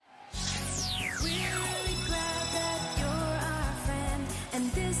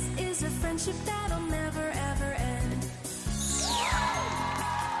friendship that'll never ever end.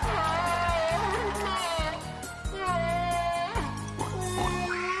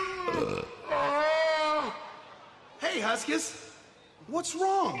 Hey, Huskus. What's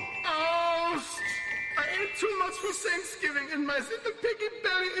wrong? Oh, I ate too much for Thanksgiving and my little piggy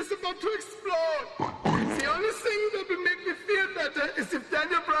belly is about to explode. The only thing that will make me feel better is if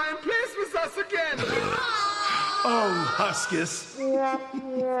Daniel Bryan plays with us again. Oh, Huskus. I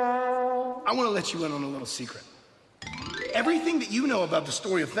want to let you in on a little secret. Everything that you know about the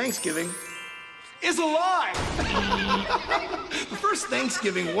story of Thanksgiving is a lie. The first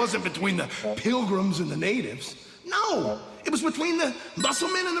Thanksgiving wasn't between the Pilgrims and the natives. No, it was between the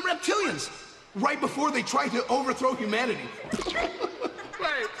Musclemen and the Reptilians, right before they tried to overthrow humanity.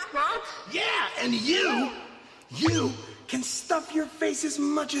 Wait, what? Yeah, and you can stuff your face as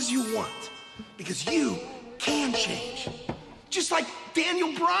much as you want, because you can change. Just like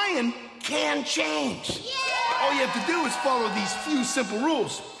Daniel Bryan can change. Yeah! All you have to do is follow these few simple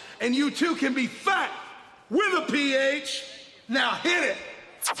rules, and you too can be fat with a PH. Now hit it.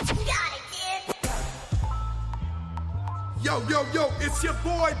 Got it, kid. Yo, it's your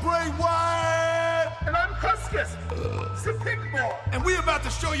boy Bray Wyatt. And I'm Huskus, the pig boy. And we're about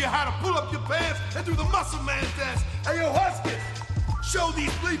to show you how to pull up your pants and do the muscle man dance. Hey, yo, Huskus, show these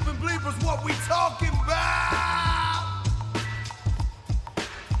bleeping bleepers what we talking about.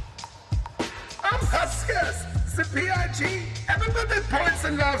 I'm Huskus, the P.I.G. Everybody points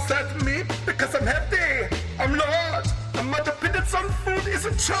and laughs at me because I'm happy. I'm large. A mother pitted some food is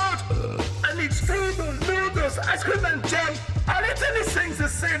a charge. I need strudel, noodles, ice cream and jam. I'll eat anything to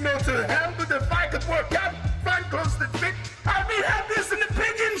say no to ham, but if I could work out, find clothes that fit, I'll be happiest in the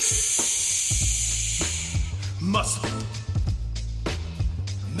piggin'. Muscle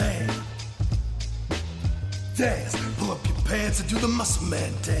man dance. Pull up your pants and do the muscle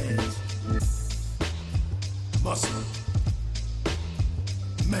man dance. Muscle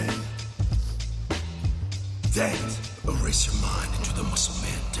man dance. Erase your mind and do the muscle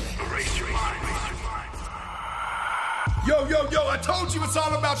man dance. Erase your mind. Yo, I told you it's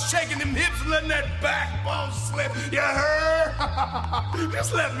all about shaking them hips and letting that backbone slip. You heard?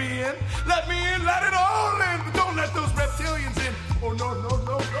 Just let me in, let it all in. But don't let those reptilians in. Oh, no.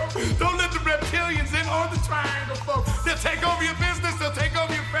 Don't let the reptilians in or the triangle folks. They'll take over your business, they'll take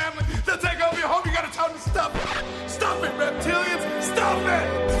over your family, they'll take over your home. You gotta tell them to stop it. Stop it, reptilians, stop it.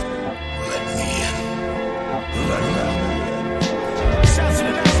 Let me in. Let me in. Shout to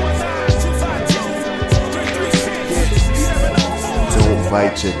the 915-252-336-704. Don't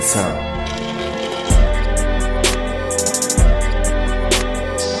bite your tongue.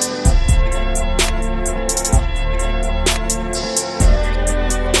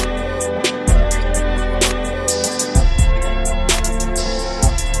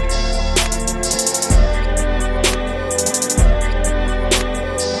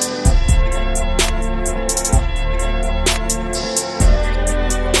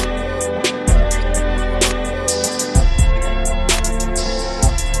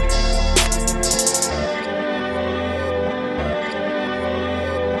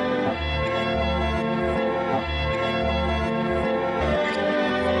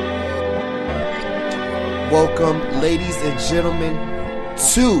 Welcome, ladies and gentlemen,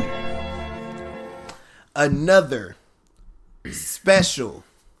 to another special,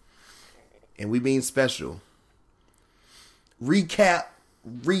 and we mean special, repast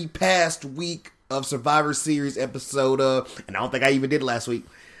week of Survivor Series episode of, and I don't think I even did it last week.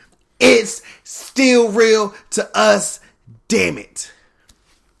 It's still real to us, damn it.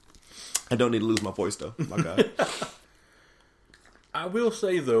 I don't need to lose my voice though, my God. I will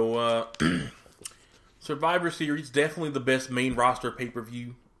say though, Survivor Series, definitely the best main roster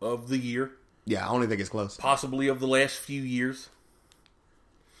pay-per-view of the year. Yeah, I don't even think it's close. Possibly of the last few years.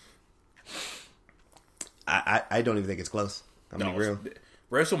 I don't even think it's close. I'm being real.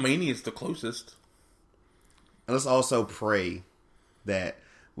 WrestleMania is the closest. And let's also pray that,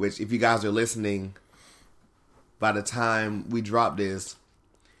 which if you guys are listening, by the time we drop this,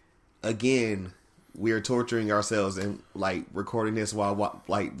 again, we are torturing ourselves and like recording this while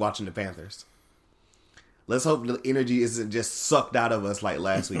watching the Panthers. Let's hope the energy isn't just sucked out of us like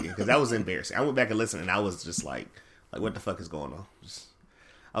last weekend, because that was embarrassing. I went back and listened, and I was just like, what the fuck is going on?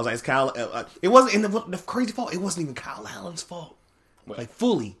 I was like, it's Kyle. It wasn't in the crazy fault. It wasn't even Kyle Allen's fault. What? Like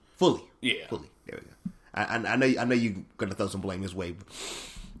fully. Yeah, fully. There we go. I know you're gonna throw some blame his way. But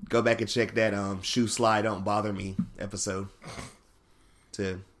go back and check that shoe slide don't bother me episode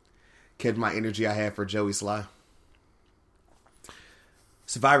to catch my energy I had for Joey Sly.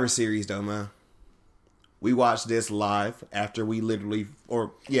 Survivor Series though, man. We watched this live after we literally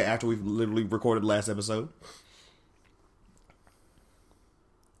recorded last episode.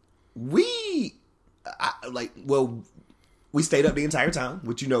 We stayed up the entire time,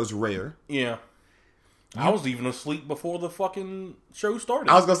 which you know is rare. Yeah. I was even asleep before the fucking show started.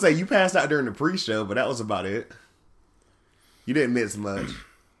 I was gonna say you passed out during the pre-show, but that was about it. You didn't miss much.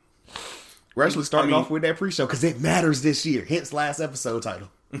 We're actually starting off with that pre-show because it matters this year. Hence, last episode title.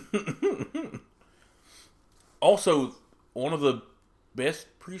 Also, one of the best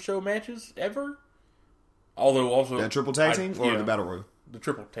pre-show matches ever. Although also The triple tag team or the battle royal? The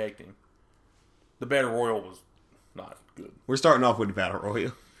triple tag team. The battle royal was not good. We're starting off with the battle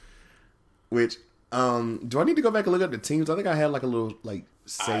royal, which do I need to go back and look up the teams? I think I had like a little like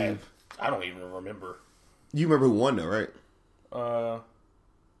save. I don't even remember. You remember who won though, right?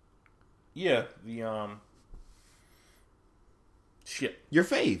 Yeah, the shit. Your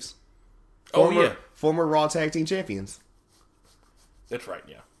faves. Yeah, Former Raw Tag Team Champions. that's right.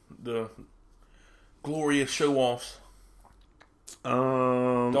 Yeah, the glorious show-offs.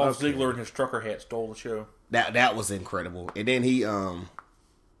 Dolph Ziggler and his trucker hat stole the show. That was incredible. And then he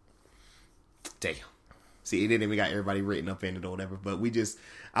damn. See, it didn't even got everybody written up in it or whatever. But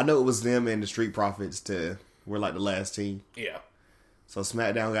I know it was them and the Street Profits were like the last team. Yeah. So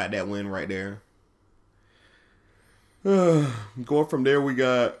SmackDown got that win right there. Going from there, we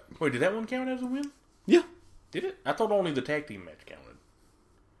got... Wait, did that one count as a win? Yeah. Did it? I thought only the tag team match counted.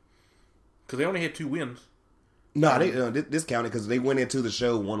 Because they only had 2 wins. No, this counted because they went into the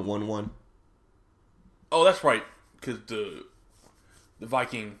show 1-1-1. Oh, that's right. Because the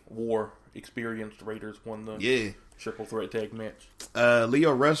Viking War experienced Raiders won the triple threat tag match.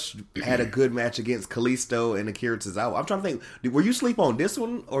 Leo Rush had a good match against Kalisto and Akira Tozawa. I'm trying to think. Were you asleep on this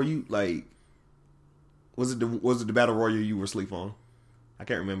one, or you like? Was it the Battle Royal you were asleep on? I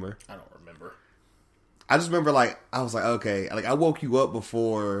can't remember. I don't remember. I just remember I was like, okay, like I woke you up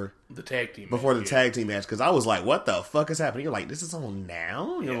before the tag team tag team match because I was like, what the fuck is happening? You're like, this is on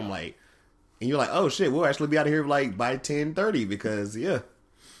now. You know, I'm like, and you're like, oh shit, we'll actually be out of here like by 10:30 because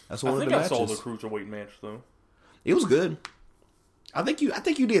that's one of the matches. I saw the cruiserweight match though. It was good. I think you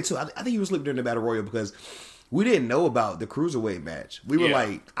did too. I think you were asleep during the Battle Royal because we didn't know about the cruiserweight match. We were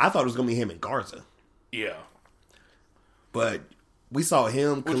like, I thought it was gonna be him and Garza. Yeah, but we saw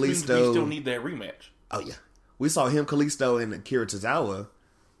him, which Kalisto. Means we still need that rematch. Oh yeah, we saw him, Kalisto, and Akira Tozawa,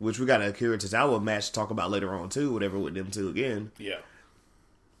 which we got an Akira Tozawa match to talk about later on too. Whatever with them two again. Yeah,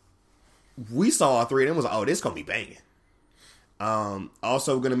 we saw all three of them. Was like, oh, this gonna be banging.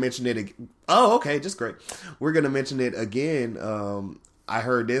 Also going to mention it. Oh, okay, just great. We're going to mention it again. I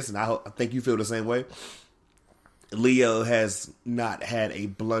heard this, and I think you feel the same way. Leo has not had a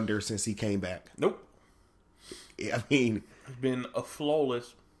blunder since he came back. Nope. I mean, he's been a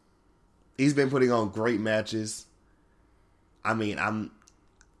flawless. He's been putting on great matches. I mean, I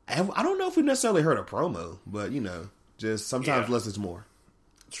don't know if we necessarily heard a promo, but just sometimes less is more.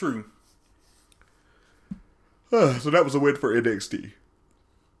 True. So that was a win for NXT.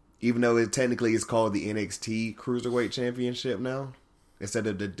 Even though it technically is called the NXT Cruiserweight Championship now. Instead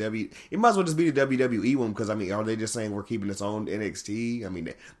of the it might as well just be the WWE one because, I mean, are they just saying we're keeping its own NXT? I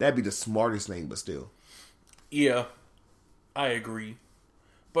mean, that'd be the smartest thing, but still. Yeah, I agree.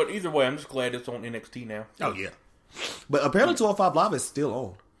 But either way, I'm just glad it's on NXT now. Oh, yeah. But apparently 205 Live is still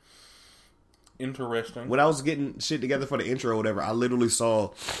on. Interesting. When I was getting shit together for the intro or whatever, I literally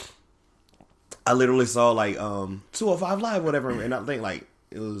saw like 205 Live, whatever, and I think like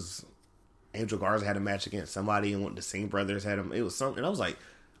it was Angel Garza had a match against somebody, and the Singh brothers had him. It was something. And I was like,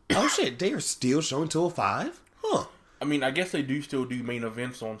 oh shit, they are still showing 205? Huh. I mean, I guess they do still do main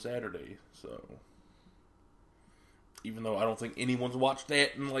events on Saturday, so even though I don't think anyone's watched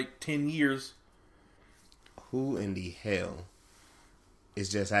that in like 10 years. Who in the hell is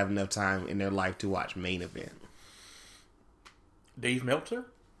just having enough time in their life to watch main event? Dave Meltzer?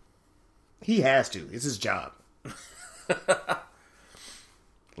 He has to. It's his job.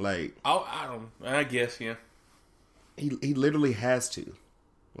 Like, I guess, yeah. He literally has to.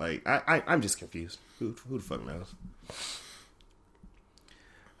 Like, I'm just confused. Who the fuck knows?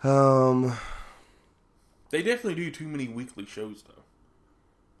 They definitely do too many weekly shows, though.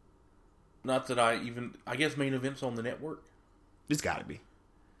 Not that I guess main events on the network. It's got to be.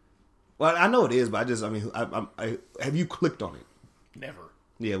 Well, I know it is, but I have you clicked on it? Never.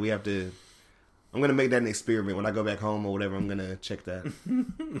 Yeah, we have to. I'm going to make that an experiment. When I go back home or whatever, I'm going to check that.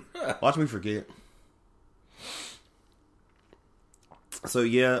 Watch me forget. So,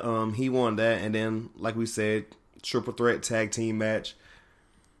 yeah, he won that. And then, like we said, triple threat tag team match.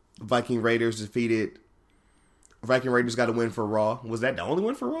 Viking Raiders defeated. Viking Raiders got a win for Raw. Was that the only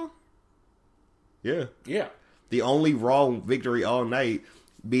win for Raw? Yeah. Yeah. The only Raw victory all night,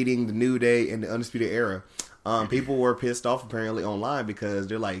 beating the New Day and the Undisputed Era. People were pissed off apparently online because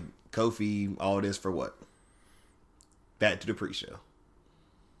they're like, Kofi, all this for what? Back to the pre-show.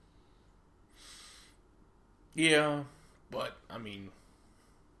 Yeah, but I mean,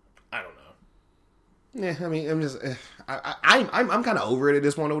 I don't know. Yeah, I mean, I'm just, I'm kind of over it at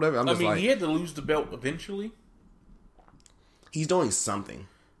this point or whatever. I'm I just mean, like, he had to lose the belt eventually. he's doing something.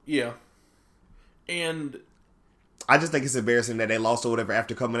 Yeah, and I just think it's embarrassing that they lost or whatever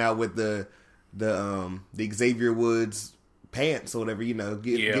after coming out with the Xavier Woods pants or whatever. You know,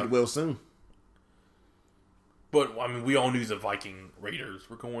 get well soon. but I mean, we all knew the Viking Raiders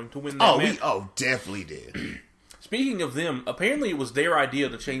were going to win that match. We definitely did. Speaking of them, apparently it was their idea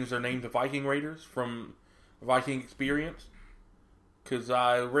to change their name to Viking Raiders from Viking Experience. Because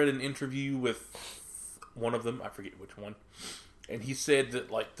I read an interview with one of them, I forget which one, and he said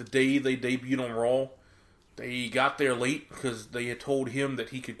that like the day they debuted on Raw, they got there late because they had told him that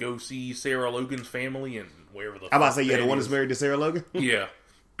he could go see Sarah Logan's family and wherever the. I'm about to say, fuck the that one is. that's married to Sarah Logan. Yeah,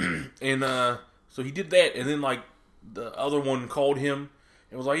 and so he did that, and then like the other one called him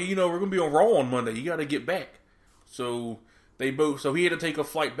and was like, we're gonna be on Raw on Monday. You got to get back. So so he had to take a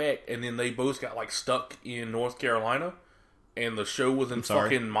flight back, and then they both got like stuck in North Carolina, and the show was in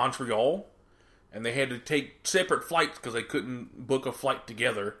fucking Montreal, and they had to take separate flights because they couldn't book a flight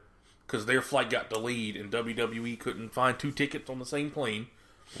together because their flight got delayed, and WWE couldn't find 2 tickets on the same plane.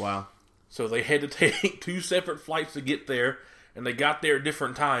 Wow. So they had to take 2 separate flights to get there, and they got there at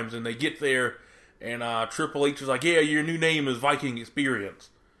different times, and they get there, and Triple H was like, yeah, your new name is Viking Experience.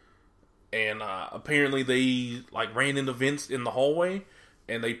 And apparently they like ran into Vince in the hallway,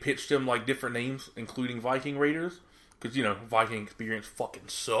 and they pitched him like different names, including Viking Raiders, because Viking Experience fucking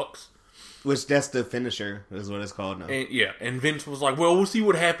sucks. Which that's the finisher is what it's called now. And Vince was like, well, we'll see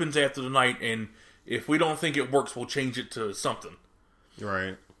what happens after the night, and if we don't think it works, we'll change it to something.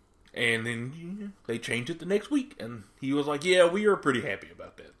 Right. And then they changed it the next week, and he was like, yeah, we are pretty happy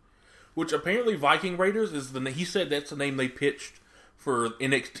about that. Which apparently Viking Raiders is he said that's the name they pitched for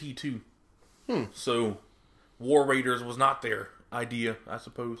NXT 2. So War Raiders was not their idea, I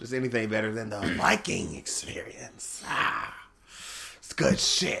suppose. Is anything better than the Viking Experience? It's good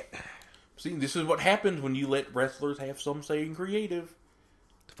shit. See, this is what happens when you let wrestlers have some say in creative.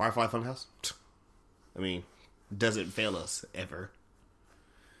 Firefly Funhouse? I mean, doesn't fail us ever.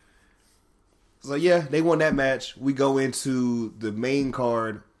 So yeah, they won that match. We go into the main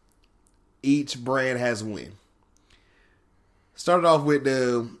card. Each brand has a win. Started off with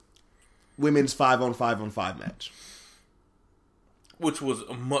the women's 5-on-5-on-5 match, which was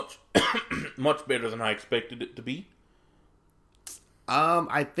much much better than I expected it to be.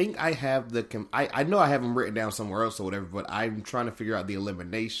 I think I have I know I have them written down somewhere else or whatever, but I'm trying to figure out the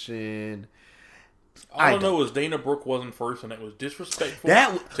elimination. All I know is Dana Brooke wasn't first, and that was disrespectful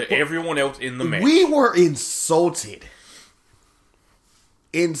to everyone else in the match. We were insulted.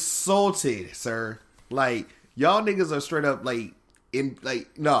 Insulted, sir. Like, y'all niggas are straight up, like,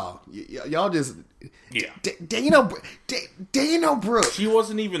 no. Y'all just... Yeah. Dana Brooke. She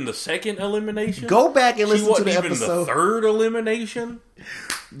wasn't even the second elimination. Go back and listen to the even episode. The third elimination.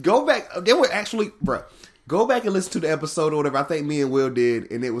 Go back. They were actually... Bruh. Go back and listen to the episode or whatever. I think me and Will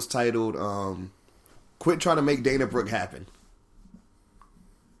did, and it was titled, Quit Trying to Make Dana Brooke Happen.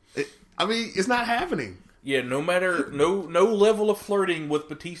 It's not happening. Yeah, no matter... No level of flirting with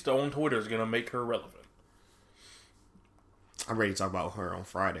Batista on Twitter is going to make her relevant. I'm ready to talk about her on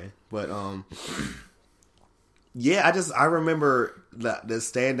Friday. But, yeah, I remember the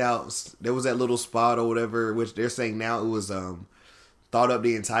standouts. There was that little spot or whatever, which they're saying now it was thought up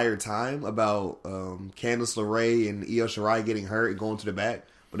the entire time about Candice LeRae and Io Shirai getting hurt and going to the back,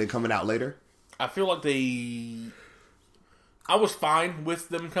 but then coming out later. I feel like I was fine with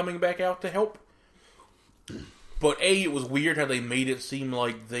them coming back out to help. But it was weird how they made it seem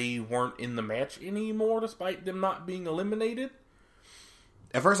like they weren't in the match anymore, despite them not being eliminated.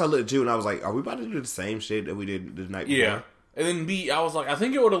 At first, I looked at you and I was like, "Are we about to do the same shit that we did the night before?" Yeah, and then I was like, I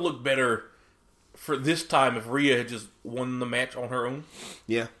think it would have looked better for this time if Rhea had just won the match on her own.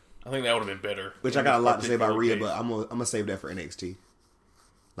 Yeah, I think that would have been better. Which I got a lot to say about Rhea, but I'm gonna save that for NXT.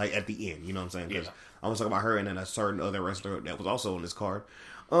 Like at the end, you know what I'm saying? Yeah. I'm gonna talk about her and then a certain other wrestler that was also on this card.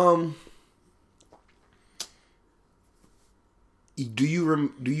 Do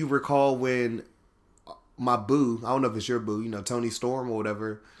you recall when my boo, I don't know if it's your boo, Toni Storm or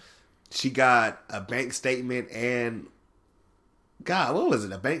whatever, she got a bank statement and God, what was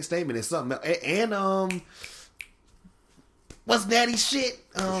it? A bank statement and something else. And what's daddy shit?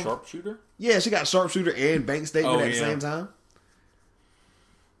 Sharpshooter? Yeah, she got sharpshooter and bank statement at the same time.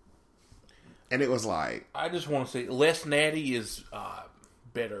 And it was like... I just want to say, less Natty is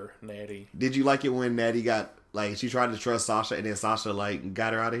better Natty. Did you like it when Natty got... Like, she tried to trust Sasha, and then Sasha, like,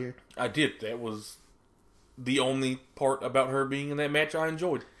 got her out of here? I did. That was the only part about her being in that match I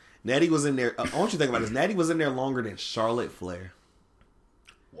enjoyed. Natty was in there... I want you to think about this. Natty was in there longer than Charlotte Flair.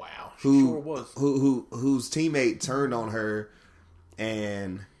 Wow. She sure was. Whose teammate turned on her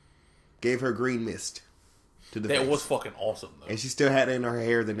and gave her green mist to the That face. was fucking awesome, though. And she still had it in her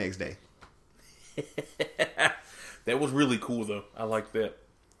hair the next day. That was really cool, though. I like that.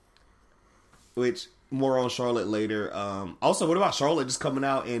 Which, more on Charlotte later. Also, what about Charlotte just coming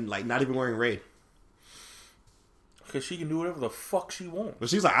out and, like, not even wearing red? Because she can do whatever the fuck she wants. But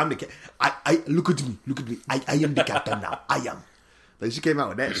she's like, I'm the I look at me. I am the captain now. I am. Like, she came out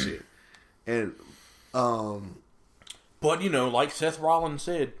with that shit. And, But, you know, like Seth Rollins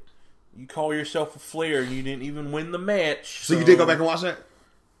said, you call yourself a Flair and you didn't even win the match. so you did go back and watch that?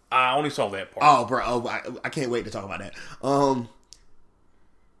 I only saw that part. Oh, bro. Oh, I can't wait to talk about that.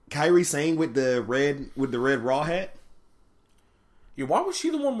 Kairi Sane with the red Raw hat. Yeah, why was she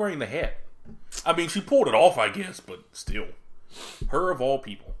the one wearing the hat? I mean, she pulled it off, I guess, but still. Her of all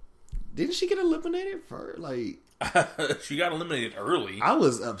people. Didn't she get eliminated for, like... She got eliminated early. I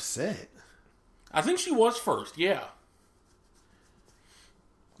was upset. I think she was first, yeah.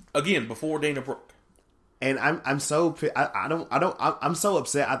 Again, before Dana Brooke. And I'm so I'm so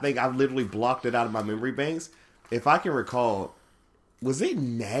upset. I think I've literally blocked it out of my memory banks. If I can recall, was it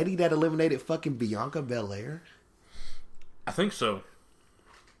Natty that eliminated fucking Bianca Belair? I think so.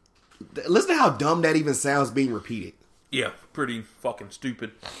 Listen to how dumb that even sounds being repeated. Yeah, pretty fucking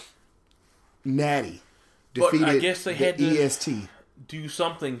stupid. Natty But defeated I guess they had to EST. do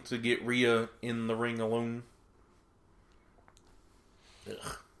something to get Rhea in the ring alone.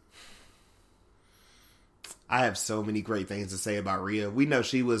 Ugh. I have so many great things to say about Rhea. We know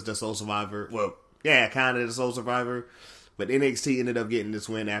she was the sole survivor. Well, yeah, kind of the sole survivor. But NXT ended up getting this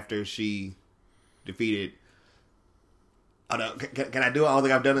win after she defeated... Oh, no. Can I do it? I don't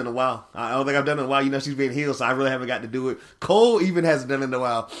think I've done it in a while. You know, she's been healed, so I really haven't got to do it. Cole even hasn't done it in a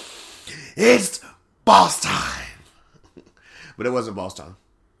while. It's boss time. But it wasn't boss time.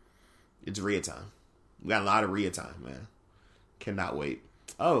 It's Rhea time. We got a lot of Rhea time, man. Cannot wait.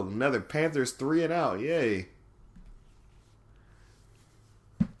 Oh, another Panthers 3-0. Yay.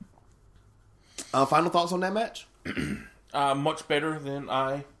 Final thoughts on that match? Much better than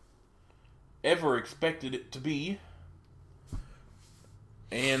I ever expected it to be.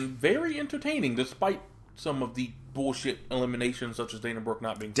 And very entertaining, despite some of the bullshit eliminations, such as Dana Brooke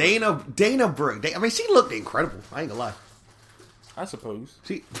not being... Dana Brooke. I mean, she looked incredible. I ain't gonna lie. I suppose.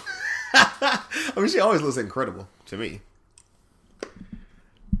 She... I mean, she always looks incredible to me.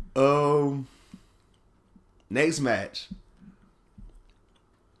 Next match.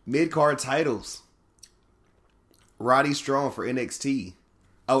 Mid-card titles. Roddy Strong for NXT.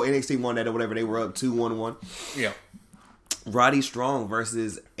 Oh, NXT won that or whatever. They were up 2-1-1. Yeah. Roddy Strong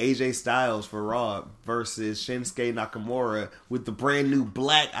versus AJ Styles for Raw versus Shinsuke Nakamura with the brand new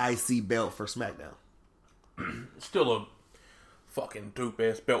black IC belt for SmackDown. Still a fucking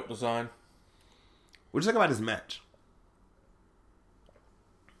dope-ass belt design. What do you think about this match?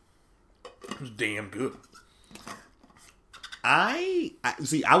 It was damn good. I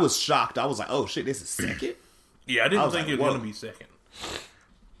see. I was shocked. I was like, "Oh shit, this is second." Yeah, I didn't was think like, it was whoa. going to be second.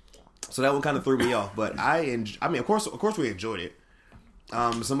 So that one kind of threw me off. But I mean, of course, we enjoyed it.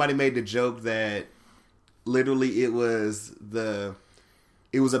 Somebody made the joke that literally it was a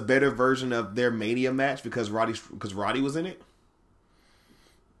better version of their Mania match because Roddy was in it.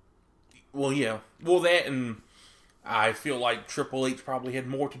 Well, yeah. Well, that and I feel like Triple H probably had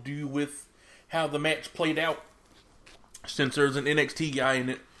more to do with how the match played out. Since there's an NXT guy in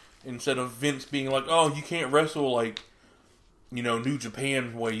it, instead of Vince being like, oh, you can't wrestle like, you know, New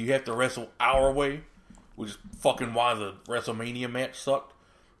Japan way, you have to wrestle our way, which is fucking why the WrestleMania match sucked.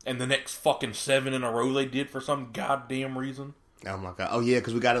 And the next fucking 7 in a row they did for some goddamn reason. Oh my god! Oh yeah,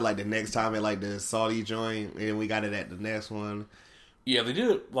 because we got it like the next time at like the Saudi joint, and then we got it at the next one. Yeah, they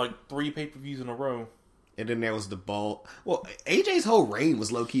did it like 3 pay-per-views in a row. And then there was the ball. Well, AJ's whole reign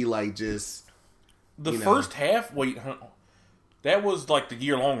was low key like just The first half, that was like the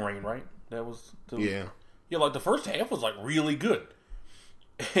year-long reign, right? That was... yeah. Yeah, like the first half was like really good.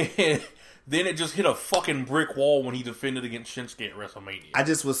 And then it just hit a fucking brick wall when he defended against Shinsuke at WrestleMania. I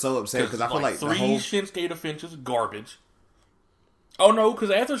just was so upset because I feel like 3 the whole... Shinsuke defenses, garbage. Oh no, because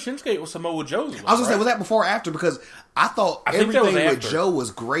after Shinsuke it was Samoa Joe's. I was gonna say, was that before or after? Because I thought I think that was everything with after. Joe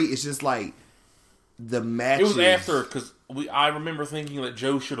was great. It's just like the matches. It was after because I remember thinking that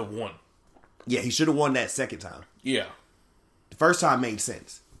Joe should have won. Yeah, he should have won that second time. Yeah. The first time made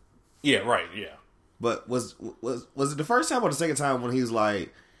sense. Yeah, right, yeah. But was it the first time or the second time when he was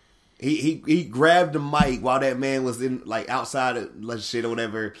like, he grabbed the mic while that man was in like outside of like shit or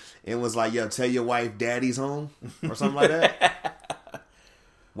whatever, and was like, "Yo, tell your wife daddy's home" or something like that.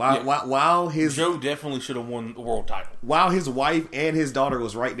 While his Joe definitely should have won the world title. while his wife and his daughter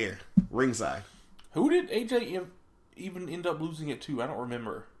was right there ringside. Who did AJ even end up losing it to? I don't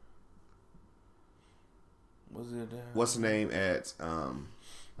remember. Was it... What's the name at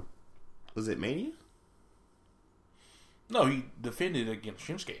was it Mania? No, he defended against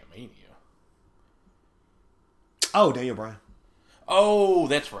Shinsuke at Mania. Oh, Daniel Bryan. Oh,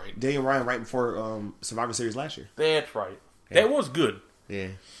 that's right. Daniel Bryan right before Survivor Series last year. That's right. That was good. Yeah.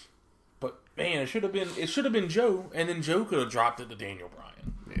 But man, it should have been Joe, and then Joe could have dropped it to Daniel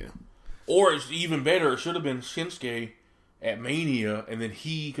Bryan. Yeah. Or it's even better, it should have been Shinsuke at Mania, and then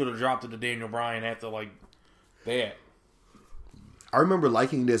he could have dropped it to Daniel Bryan after like that. I remember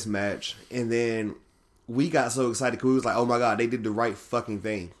liking this match, and then we got so excited because we was like, "Oh my god, they did the right fucking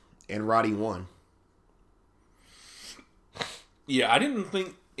thing," and Roddy won. Yeah, I didn't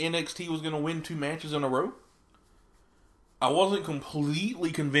think NXT was going to win 2 matches in a row. I wasn't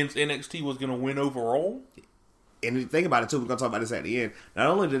completely convinced NXT was going to win overall. And the thing about it too, we're gonna talk about this at the end. Not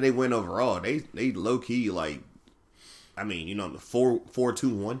only did they win overall, they low key like, I mean, you know, the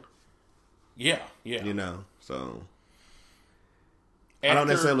 4-2-1. Yeah. You know, so After, I don't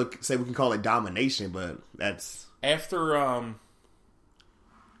necessarily say we can call it domination, but that's after. Oh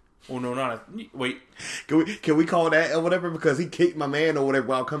no, not wait. can we call that or whatever because he kicked my man or whatever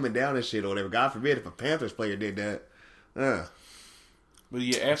while coming down and shit or whatever. God forbid if a Panthers player did that. But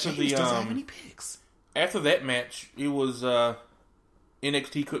yeah, after James doesn't have any picks. After that match, it was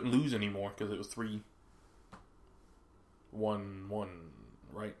NXT couldn't lose anymore because it was 3-1-1,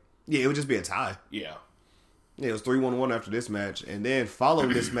 right? Yeah, it would just be a tie. Yeah. Yeah, it was 3-1-1 after this match, and then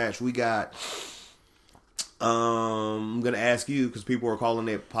following this match, we got. I'm gonna ask you because people are calling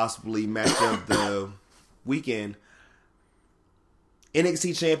it possibly match of the weekend.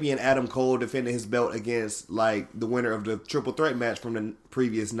 NXT champion Adam Cole defended his belt against like the winner of the triple threat match from the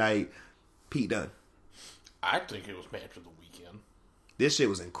previous night, Pete Dunne. I think it was match of the weekend. This shit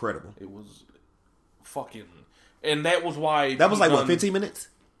was incredible. It was fucking, and that was why That was Pete like what, Dunne- 15 minutes?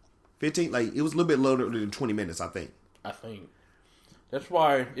 15, like it was a little bit lower than 20 minutes, I think. I think that's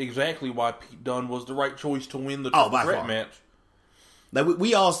exactly why Pete Dunne was the right choice to win the Oh, triple by threat far. match. Like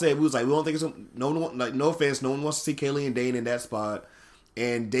we all said, we was like, we don't think it's no one. Like no offense, no one wants to see Kaylee and Dane in that spot,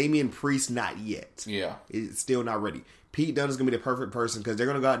 and Damian Priest not yet. Yeah. It's still not ready. Pete Dunne is gonna be the perfect person because they're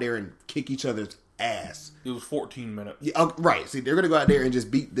gonna go out there and kick each other's ass. It was 14 minutes. Yeah, right. See, they're gonna go out there and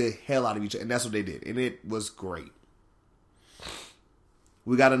just beat the hell out of each other, and that's what they did, and it was great.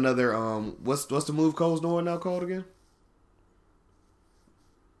 We got another. What's the move Cole's doing now called again?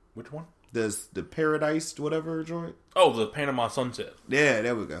 Which one? Does the Paradise whatever joint? Oh, the Panama Sunset. Yeah,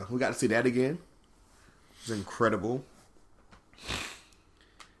 there we go. We got to see that again. It was incredible.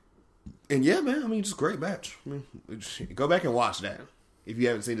 And yeah, man, I mean, just great match. I mean, go back and watch that if you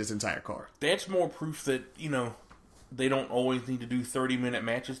haven't seen this entire card. That's more proof that, they don't always need to do 30-minute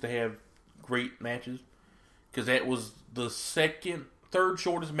matches to have great matches. Because that was the third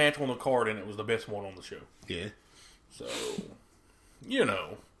shortest match on the card, and it was the best one on the show. Yeah. So,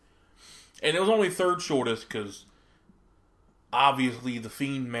 And it was only third shortest because obviously the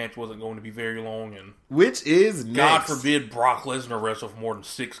Fiend match wasn't going to be very long, and Which is next. God forbid Brock Lesnar wrestle for more than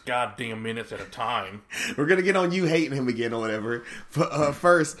 6 goddamn minutes at a time. We're going to get on you hating him again or whatever. But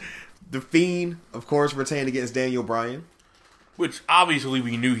first, The Fiend, of course, retained against Daniel Bryan. Which obviously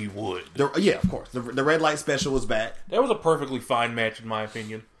we knew he would. Yeah, of course. The Red Light Special was back. That was a perfectly fine match in my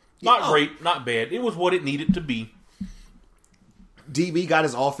opinion. Not great, not bad. It was what it needed to be. DB got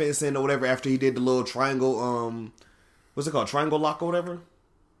his offense in or whatever after he did the little triangle, what's it called? Triangle lock or whatever?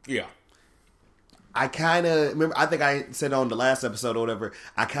 Yeah. I kind of remember. I think I said on the last episode or whatever.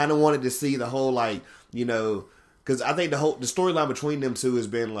 I kind of wanted to see the whole because I think the storyline between them two has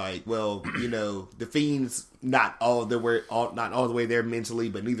been like, well, the Fiend's not all the way there mentally,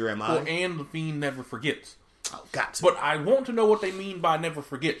 but neither am I. Well, and the Fiend never forgets. Oh, got to. But I want to know what they mean by never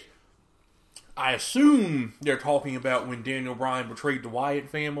forgets. I assume they're talking about when Daniel Bryan betrayed the Wyatt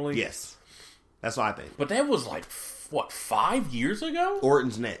family. Yes, that's what I think. But that was 5 years ago?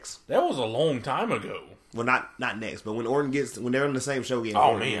 Orton's next. That was a long time ago. Well, not next, but when they're on the same show again.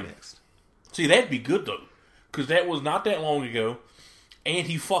 Oh, Orton man. next. See, that'd be good, though. Because that was not that long ago. And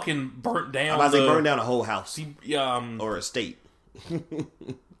he fucking burnt down burned down a whole house. or a state. and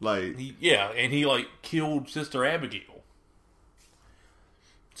he, killed Sister Abigail.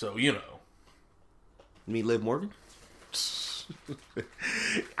 So, You mean Liv Morgan?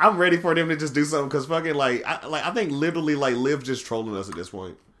 I'm ready for them to just do something because fucking I think literally like Liv just trolling us at this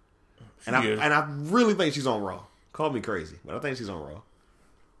point, and I really think she's on Raw. Call me crazy, but I think she's on Raw,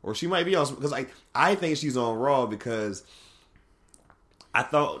 or she might be on because I think she's on Raw because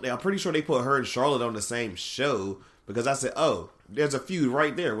I'm pretty sure they put her and Charlotte on the same show because I said, oh, there's a feud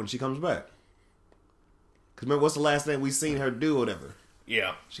right there when she comes back. Because remember, what's the last thing we seen her do or whatever?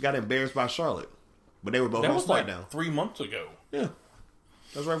 Yeah. She got embarrassed by Charlotte. But they were both on SmackDown. Like 3 months ago. Yeah.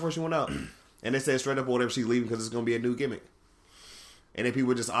 That's right before she went out. And they said straight up or whatever she's leaving because it's going to be a new gimmick. And then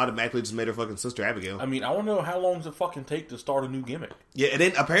people just automatically just made her fucking sister Abigail. I mean, I want to know how long does it fucking take to start a new gimmick? Yeah, and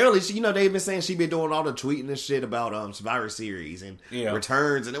then apparently, they've been saying she been doing all the tweeting and shit about Survivor Series and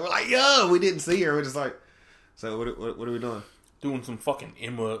returns. And they were like, yo, we didn't see her. We're just like, so what are we doing? Doing some fucking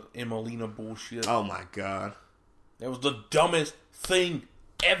Emmalina bullshit. Oh my God. That was the dumbest thing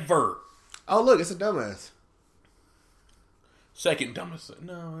ever. Oh, look, it's a dumbass. Second dumbest thing.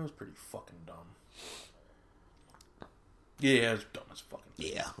 No, it was pretty fucking dumb. Yeah, it was dumb as fucking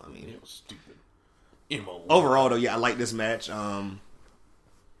thing. Yeah, I mean, it was stupid. Emmalina. Overall, though, yeah, I like this match.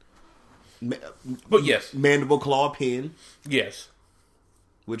 But yes. Mandible Claw pin. Yes.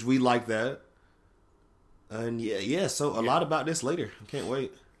 Which we like that. And yeah, so a lot about this later. I can't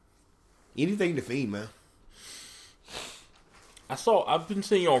wait. Anything to Fiend, man. I've been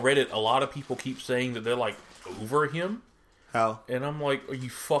seeing on Reddit, a lot of people keep saying that they're like over him. How? And I'm like, are you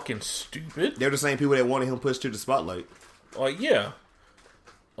fucking stupid? They're the same people that wanted him pushed to the spotlight. Like, yeah.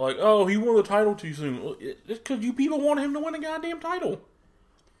 Like, oh, he won the title too soon. It's because you people want him to win a goddamn title.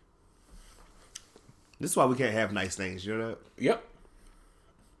 This is why we can't have nice things, you know that? Yep.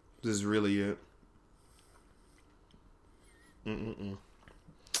 This is really it.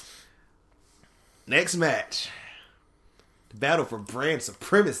 Next match. The battle for brand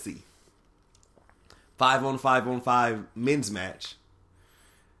supremacy. 5-on-5-on-5 men's match.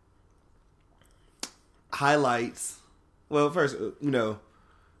 Highlights. Well, first,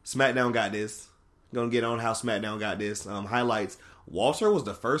 SmackDown got this. Gonna get on how SmackDown got this. Highlights. Walter was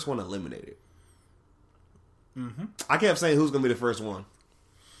the first one eliminated. Mm-hmm. I kept saying who's gonna be the first one.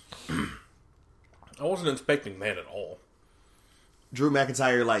 I wasn't expecting that at all. Drew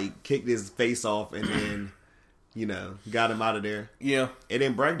McIntyre kicked his face off and then, got him out of there. Yeah. And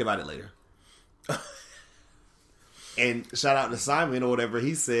then bragged about it later. And shout out to Simon or whatever.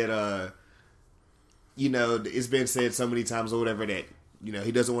 He said, it's been said so many times or whatever that,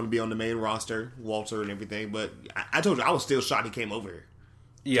 he doesn't want to be on the main roster, Walter and everything. But I told you, I was still shocked he came over here.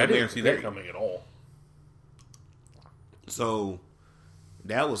 Yeah, I didn't see that coming at all. So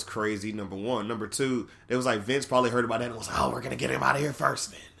that was crazy, number one. Number two, it was like Vince probably heard about that and was like, oh, we're going to get him out of here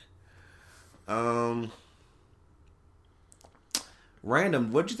first then.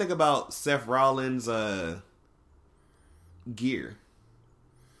 Random, what'd you think about Seth Rollins' gear?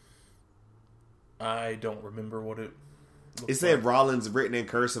 I don't remember what it said like. Rollins written in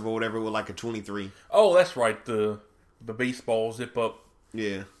cursive or whatever with a 23. Oh, that's right. The baseball zip up.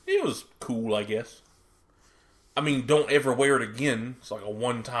 Yeah. It was cool, I guess. I mean, don't ever wear it again. It's like a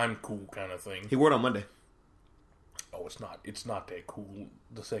one-time cool kind of thing. He wore it on Monday. Oh, it's not. It's not that cool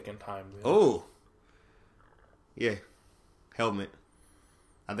the second time. Then. Oh. Yeah. Helmet.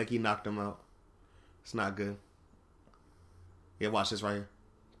 I think he knocked him out. It's not good. Yeah, watch this right here.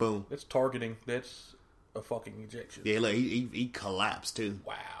 Boom. That's targeting. That's a fucking ejection. Yeah, look, he collapsed too.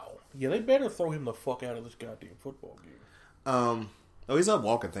 Wow. Yeah, they better throw him the fuck out of this goddamn football game. Oh, he's up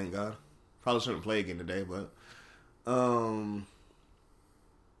walking, thank God. Probably shouldn't play again today, but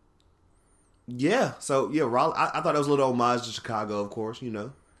yeah. So yeah, I thought that was a little homage to Chicago, of course.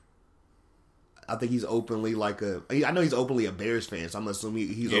 I think he's openly I know he's openly a Bears fan, so I'm assuming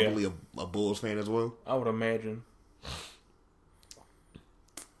he's openly a Bulls fan as well. I would imagine.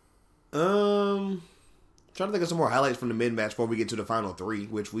 Trying to think of some more highlights from the mid match before we get to the final three,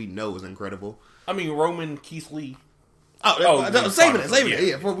 which we know is incredible. I mean, Roman, Keith Lee. Saving it.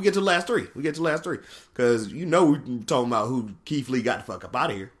 Yeah, before we get to the last three. Because we're talking about who Keith Lee got the fuck up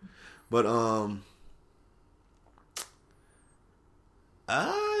out of here. But,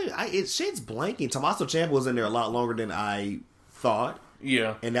 shit's blanking. Tommaso Ciampa was in there a lot longer than I thought.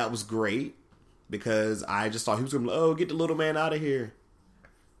 Yeah. And that was great. Because I just thought he was going to get the little man out of here.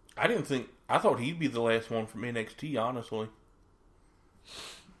 I thought he'd be the last one from NXT, honestly.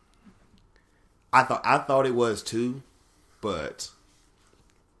 I thought it was too. But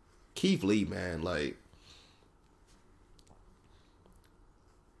Keith Lee, man,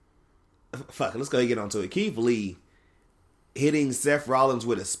 fuck it, let's go ahead and get onto it. Keith Lee hitting Seth Rollins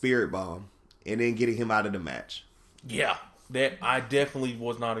with a spirit bomb and then getting him out of the match. Yeah, that I definitely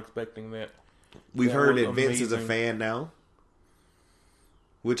was not expecting that. We've heard that Vince is a fan now.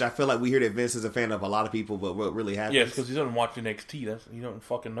 which I feel like we hear that Vince is a fan of a lot of people, but what really happens? Yes, because he doesn't watch NXT. He don't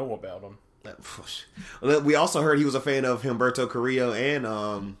fucking know about him. We also heard he was a fan of Humberto Carrillo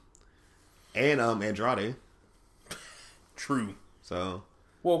and Andrade. True. So,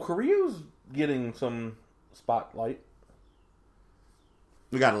 well, Carrillo's getting some spotlight.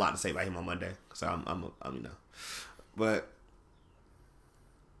 We got a lot to say about him on Monday, so I'm but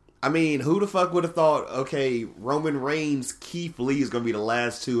I mean, who the fuck would have thought? Okay, Roman Reigns, Keith Lee is going to be the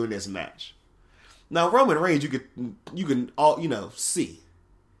last two in this match. Now, Roman Reigns, you can all see.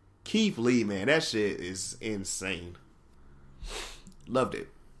 Keith Lee, man, that shit is insane. Loved it.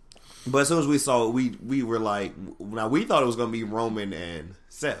 But as soon as we saw it, we were like, now we thought it was going to be Roman and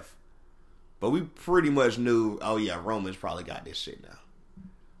Seth, but we pretty much knew, oh yeah, Roman's probably got this shit now.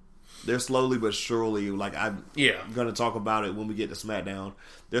 They're slowly but surely, like, I'm going to talk about it when we get to SmackDown.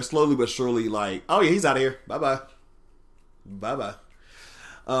 They're slowly but surely like, oh yeah, he's out of here. Bye-bye. Bye-bye.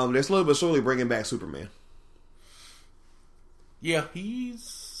 They're slowly but surely bringing back Superman. Yeah,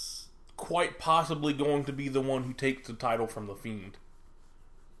 he's quite possibly going to be the one who takes the title from The Fiend.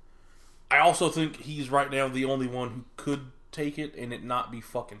 I also think he's right now the only one who could take it and it not be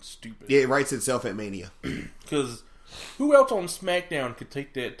fucking stupid. Yeah, it writes itself at Mania. Because who else on SmackDown could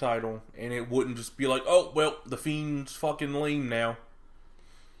take that title and it wouldn't just be like, oh, well, The Fiend's fucking lame now.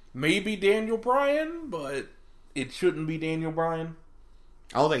 Maybe Daniel Bryan, but it shouldn't be Daniel Bryan.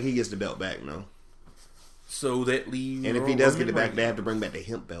 I don't think he gets the belt back, no. So that leaves... And if he does get it back, they have to bring back the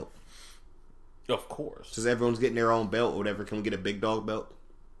hemp belt. Of course. Since everyone's getting their own belt or whatever, can we get a big dog belt?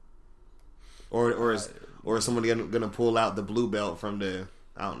 Or is somebody gonna pull out the blue belt from the...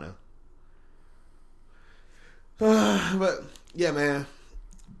 I don't know. But, yeah, man.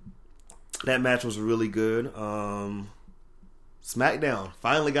 That match was really good. SmackDown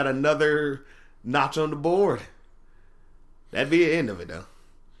finally got another notch on the board. That'd be the end of it, though.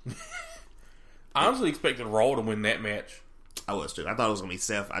 I honestly expected Raw to win that match. I was, too. I thought it was going to be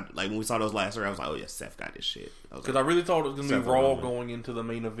Seth. Like, when we saw those last year, I was like, oh, yeah, Seth got this shit. Because I really thought it was going to be Seth Raw Rollins. going into the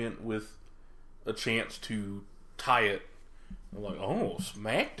main event with a chance to tie it. I'm like, oh,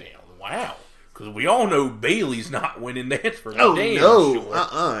 SmackDown. Wow. Because we all know Bayley's not winning that for Oh, damn no. sure.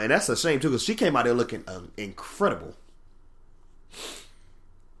 And that's a shame, too, because she came out there looking incredible.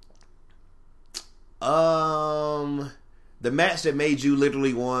 The match that made you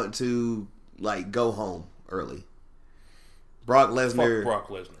literally want to, like, go home early. Brock Fuck Lesnar Brock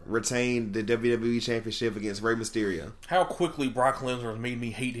Lesnar. retained the WWE Championship against Rey Mysterio. How quickly Brock Lesnar made me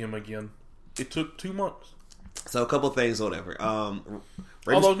hate him again. It took 2 months. So a couple of things, whatever.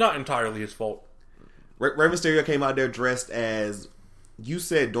 Although not entirely his fault. Rey Mysterio came out there dressed as, you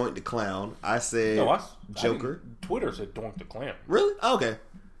said Doink the Clown. I said Joker. Twitter said Doink the Clown. Really? Okay.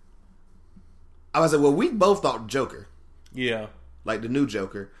 I was like, well, we both thought Joker. Yeah. Like the new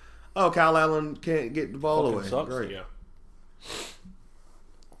Joker. Oh, Kyle Allen can't get the ball Fucking away. sucks. Great. Yeah.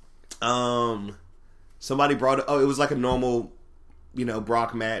 Somebody brought it. Oh, it was like a normal,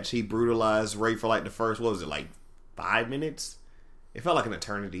 Brock match. He brutalized Ray for like the first, what was it, like 5 minutes? It felt like an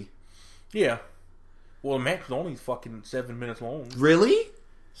eternity. Yeah. Well, the match was only fucking 7 minutes long. Really?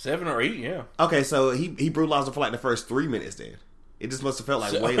 7 or 8, yeah. Okay, so he brutalized him for like the first 3 minutes then. It just must have felt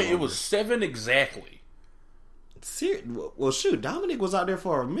like way longer. It was 7 exactly. Well, shoot, Dominic was out there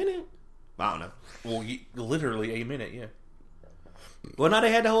for a minute. I don't know. Well, literally a minute, yeah. Well, now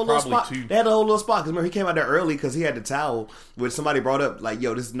they had the whole little Probably spot. 2. They had the whole little spot because remember he came out there early because he had the towel, which somebody brought up like,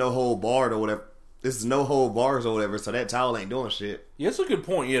 "Yo, this is no hold barred or whatever. This is no hold bars or whatever." So that towel ain't doing shit. Yeah, that's a good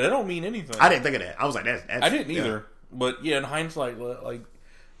point. Yeah, that don't mean anything. I didn't think of that. I was like, "That's." I didn't either. But yeah, in hindsight, like,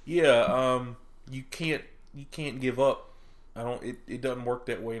 yeah, you can't give up. It doesn't work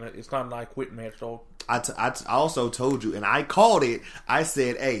that way. It's not an I quit match, dog. I also told you, and I called it. I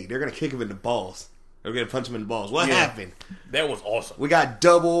said, "Hey, they're gonna kick him in the balls. They're gonna punch him in the balls." What happened? That was awesome. We got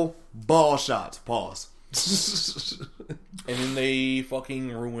double ball shots. Pause. And then they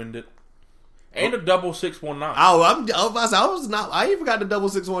fucking ruined it. And a double 619. Oh, I even forgot the double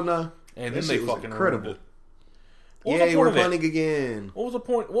 619. And then they fucking incredible. ruined it. What was the Yeah, point we're of that? punting again. What was the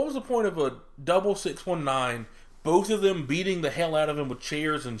point? What was the point of a double 619? Both of them beating the hell out of him with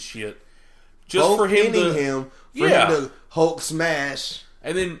chairs and shit, just Both for him pinning to him for him to Hulk smash.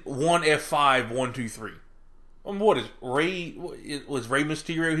 and then one F5, 1, 2, 3. What is Ray? Was Rey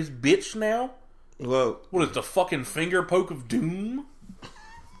Mysterio his bitch now? Well, What is the fucking finger poke of doom?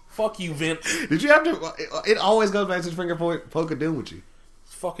 Fuck you, Vince. did you have to? It always goes back to the finger poke of doom with you.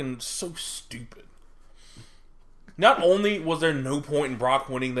 It's fucking so stupid. Not only was there no point in Brock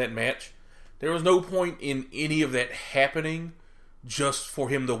winning that match, there was no point in any of that happening just for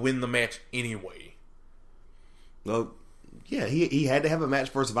him to win the match anyway. Well, Yeah, he had to have a match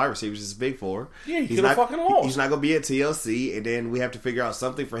for Survivor Series, which is big for. Yeah, he He's could have not- fucking lost. He's not going to be at TLC, and then we have to figure out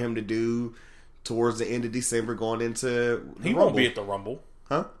something for him to do towards the end of December going into the He Rumble. won't be at the Rumble.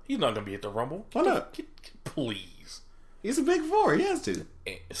 Huh? He's not going to be at the Rumble. Why not? Please. He's a big four. He has to.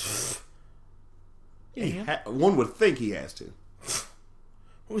 Yeah. One would think he has to.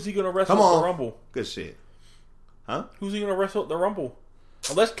 Who's he going to wrestle Come at on. the Rumble? Good shit. Huh? Who's he going to wrestle at the Rumble?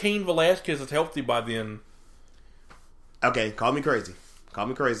 Unless Cain Velasquez is healthy by then. Okay, call me crazy. Call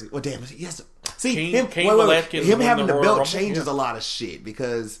me crazy. Well, damn. Yes. See, Cain Velasquez him won having the the Royal belt Rumble? changes Yeah. a lot of shit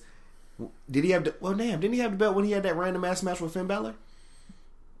because did he have the? Well, damn. Didn't he have the belt when he had that random ass match with Finn Balor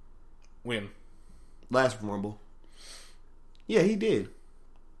When? last Rumble? Yeah, he did.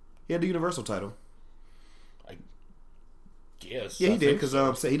 He had the Universal title. I guess. Yeah, he I did think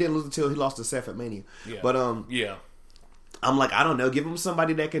because so. he didn't lose until he lost to Seth at Mania. Yeah. But Yeah. I'm like, I don't know. Give him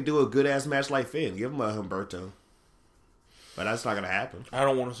somebody that can do a good ass match like Finn. Give him a Humberto. But that's not gonna happen. I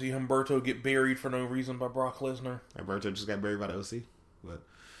don't want to see Humberto get buried for no reason by Brock Lesnar. Humberto just got buried by the OC. But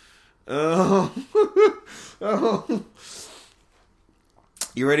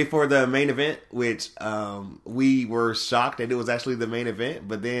you ready for the main event? Which we were shocked that it was actually the main event,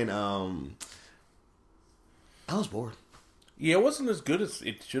 but then I was bored. Yeah, it wasn't as good as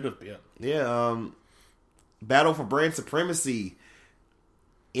it should have been. Yeah, battle for brand supremacy.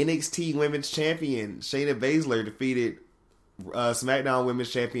 NXT Women's Champion Shayna Baszler defeated SmackDown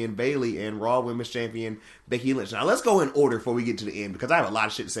Women's Champion Bayley and Raw Women's Champion Becky Lynch. Now let's go in order before we get to the end because I have a lot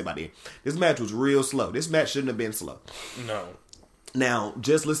of shit to say about the end. This match was real slow. This match shouldn't have been slow. No. Now,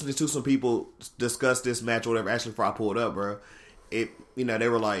 just listening to some people discuss this match or whatever, actually before I pulled up, bro, they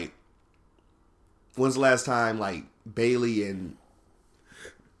were like, when's the last time like Bayley and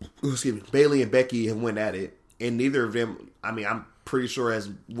Becky have went at it, and neither of them, I mean, I'm pretty sure has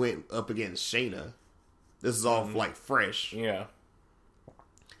went up against Shayna. This is all like fresh. Yeah.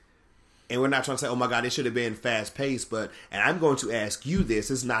 And we're not trying to say, oh my God, it should have been fast paced, and I'm going to ask you this.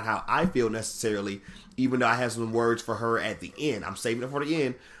 This is not how I feel necessarily, even though I have some words for her at the end. I'm saving it for the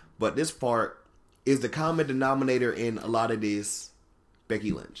end. But this part is the common denominator in a lot of this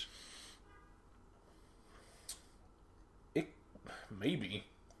Becky Lynch. Maybe.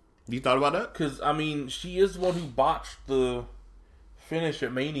 You thought about that? Because, I mean, she is the one who botched the finish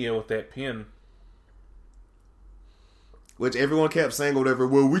at Mania with that pin. Which everyone kept saying whatever.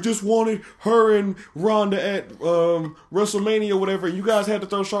 Well, we just wanted her and Ronda at WrestleMania or whatever. You guys had to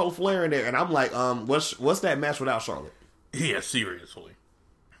throw Charlotte Flair in there. And I'm like, what's that match without Charlotte? Yeah, seriously.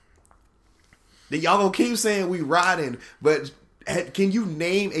 Then y'all gonna keep saying we riding, but can you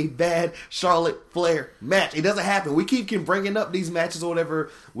name a bad Charlotte Flair match? It doesn't happen. We keep bringing up these matches or whatever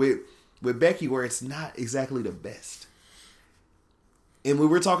with Becky where it's not exactly the best. And we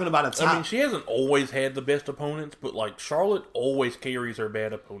were talking about a top. I mean, she hasn't always had the best opponents, but like Charlotte always carries her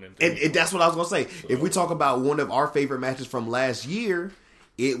bad opponents. And that's what I was gonna say. If we talk about one of our favorite matches from last year,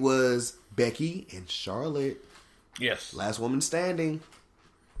 it was Becky and Charlotte. Yes. Last woman standing.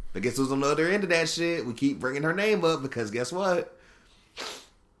 But guess who's on the other end of that shit? We keep bringing her name up because guess what?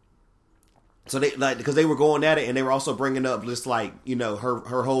 So they because they were going at it and they were also bringing up just like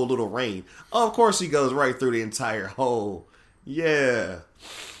her whole little reign. Oh, of course she goes right through the entire whole. Yeah.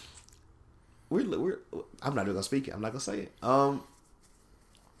 We're I'm not even gonna speak it. I'm not gonna say it.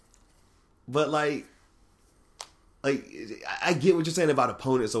 But like I get what you're saying about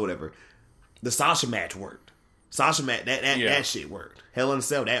opponents or whatever. The Sasha match worked. Sasha match that shit worked. Hell in a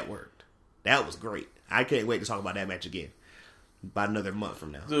Cell that worked. That was great. I can't wait to talk about that match again. About another month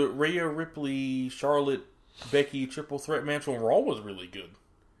from now. The Rhea Ripley, Charlotte, Becky triple threat match on Raw was really good.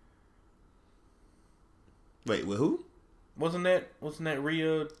 Wait, with who? Wasn't that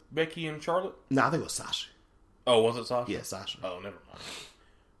Rhea, Becky, and Charlotte? No, I think it was Sasha. Oh, was it Sasha? Yeah, Sasha. Oh, never mind.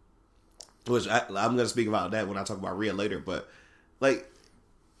 Which I'm going to speak about that when I talk about Rhea later. But like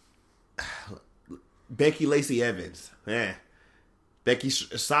Becky Lacey Evans, Becky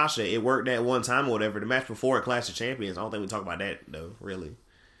Sasha, it worked that one time or whatever. The match before at Clash of Champions, I don't think we talk about that though, really.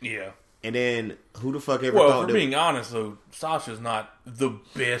 Yeah. And then who the fuck ever Well, thought if we're being honest though, Sasha's not the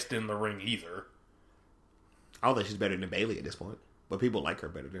best in the ring either. I don't think she's better than Bayley at this point, but people like her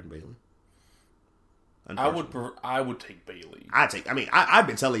better than Bayley. I would take Bayley. I've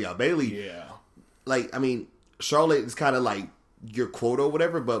been telling y'all Bayley. Yeah. Like, I mean, Charlotte is kind of like your quota or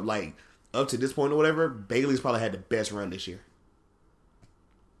whatever, but like up to this point or whatever, Bayley's probably had the best run this year.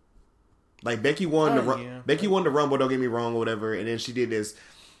 Like Becky won Becky won the Rumble. Don't get me wrong, or whatever, and then she did this.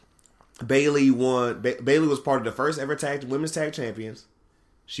 Bayley won. Bayley was part of the first ever women's tag champions.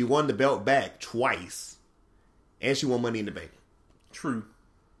 She won the belt back twice, and she won Money in the Bank. True.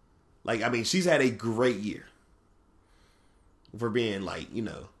 Like, I mean, she's had a great year. for being like,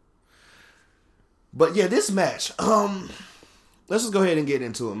 But yeah, this match. Let's just go ahead and get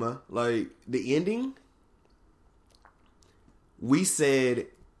into it, man. Like the ending. We said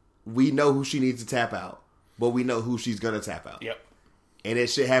we know who she needs to tap out, but we know who she's gonna tap out. Yep. And it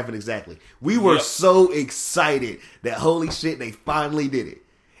shit happened exactly. We were so excited that holy shit, they finally did it.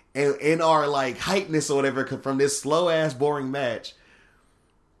 And in our like hypeness or whatever from this slow ass boring match,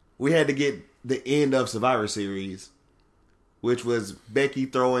 we had to get the end of Survivor Series, which was Becky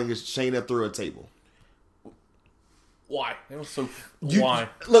throwing Shayna through a table. Why? That was so... Why?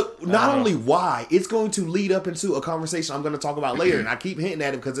 Look, not only why, it's going to lead up into a conversation I'm going to talk about later. And I keep hinting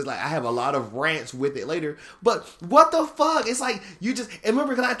at it because it's like I have a lot of rants with it later. But what the fuck? It's like you just... And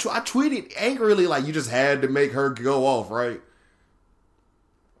remember, because I tweeted angrily like you just had to make her go off, right?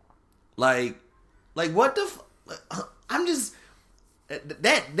 Like what the fuck? I'm just...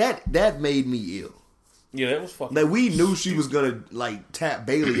 That made me ill. Yeah, that was fucking... Like, we knew she was going to, like, tap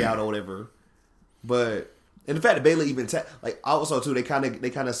Bayley out or whatever. But... And the fact that Bayley even tapped, like, also too, they kind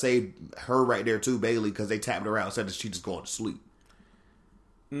of saved her right there too, Bayley, because they tapped her out instead of she just going to sleep.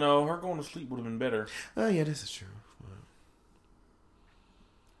 No, her going to sleep would have been better. Oh yeah, this is true.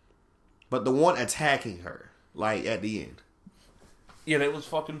 But the one attacking her, like at the end, yeah, that was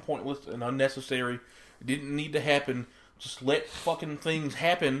fucking pointless and unnecessary. It didn't need to happen. Just let fucking things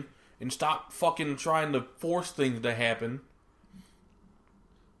happen and stop fucking trying to force things to happen.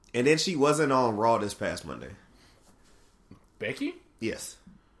 And then she wasn't on Raw this past Monday. Becky? Yes.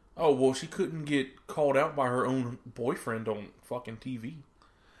 Oh, well, she couldn't get called out by her own boyfriend on fucking TV.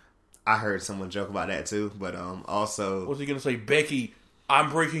 I heard someone joke about that too, but also... What's he gonna say? Becky, I'm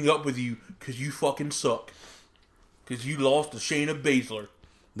breaking up with you because you fucking suck. Because you lost to Shayna Baszler.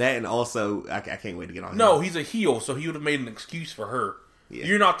 That and also, I can't wait to get on No, him. he's a heel, so he would have made an excuse for her. Yeah.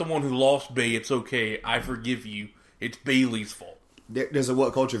 You're not the one who lost, Bay. It's okay. I forgive you. It's Bayley's fault. There's a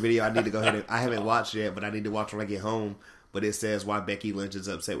What Culture video I need to go ahead and... I haven't watched yet, but I need to watch when I get home. But it says why Becky Lynch is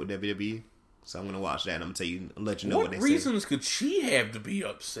upset with WWE. So I'm going to watch that and I'm going to let you know what they say. What reasons could she have to be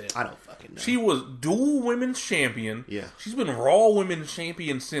upset? I don't fucking know. She was dual women's champion. Yeah. She's been Raw women's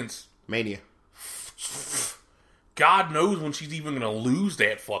champion since... Mania. God knows when she's even going to lose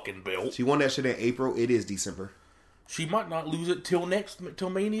that fucking belt. She won that shit in April. It is December. She might not lose it till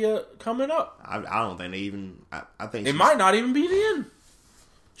Mania coming up. I don't think they even... I think it might not even be then.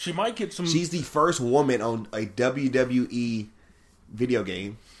 She might get some... She's the first woman on a WWE video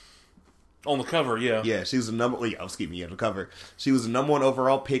game. On the cover, yeah. Yeah, she was the number... Yeah, excuse me, the cover. She was the number one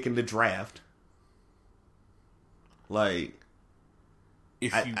overall pick in the draft. Like...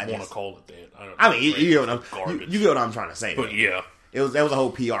 If you want to call it that. I don't know. I mean, you get what I'm trying to say. But yeah. That was a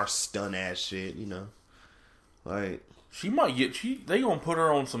whole PR stun ass shit, Like... She might get... They gonna put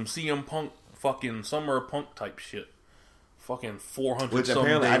her on some CM Punk fucking Summer Punk type shit. Fucking 400 Which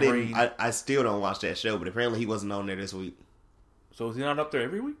apparently I still don't watch that show, but apparently he wasn't on there this week. So is he not up there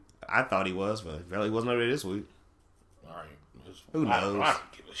every week? I thought he was, but apparently he wasn't on there this week. Alright. Who knows? I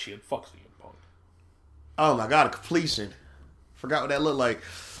don't give a shit. Fuck CM Punk. Oh my god, a completion. Forgot what that looked like.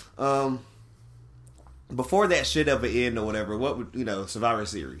 Before that shit ever end or whatever, what would, Survivor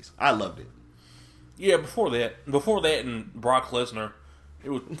Series. I loved it. Yeah, before that and Brock Lesnar,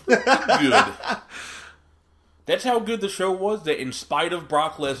 it was good. That's how good the show was, that in spite of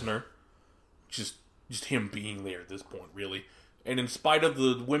Brock Lesnar, just him being there at this point, really, and in spite of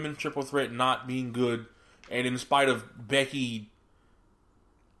the women's triple threat not being good, and in spite of Becky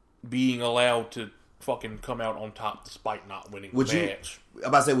being allowed to fucking come out on top despite not winning the match. I'm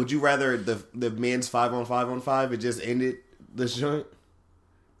about to say, would you rather the men's 5-on-5-on-5 it just ended this joint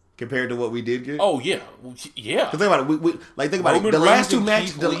compared to what we did get? Oh yeah, yeah. Because think about it, think about it. The last two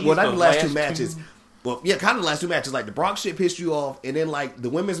matches, not the last two matches. Well, yeah, kind of the last two matches. Like, the Brock shit pissed you off, and then, like,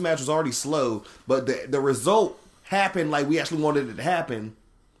 the women's match was already slow, but the result happened like we actually wanted it to happen.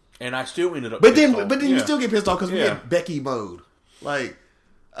 And I still ended up But then you still get pissed off because we Yeah. had Becky mode. Like,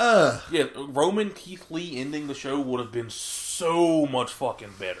 Yeah, Roman Keith Lee ending the show would have been so much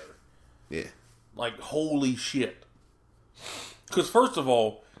fucking better. Yeah. Like, holy shit. Because, first of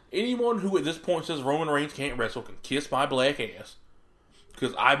all, anyone who at this point says Roman Reigns can't wrestle can kiss my black ass.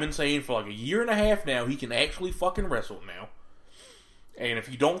 Because I've been saying for like a year and a half now, he can actually fucking wrestle now. And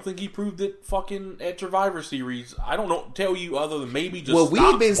if you don't think he proved it fucking at Survivor Series, I don't know tell you other than maybe just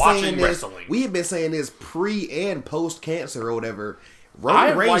stop watching wrestling. We have been saying this pre and post cancer or whatever.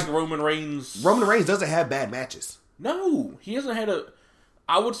 I like Roman Reigns. Roman Reigns doesn't have bad matches. No, he hasn't had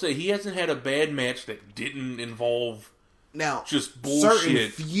I would say he hasn't had a bad match that didn't involve now just bullshit. Certain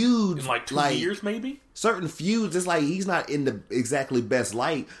feuds in like 2 years, maybe. Certain feuds, it's like he's not in the exactly best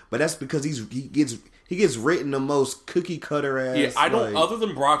light, but that's because he he gets written the most cookie cutter ass. Yeah, I don't. like- Other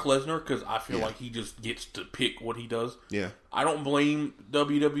than Brock Lesnar, because I feel Yeah. like he just gets to pick what he does. Yeah. I don't blame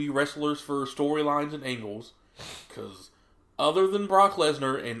WWE wrestlers for storylines and angles, because other than Brock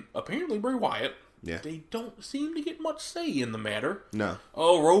Lesnar and apparently Bray Wyatt, Yeah. they don't seem to get much say in the matter. No.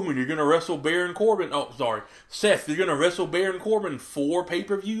 Oh, Roman, you're going to wrestle Baron Corbin. Oh, sorry. Seth, you're going to wrestle Baron Corbin 4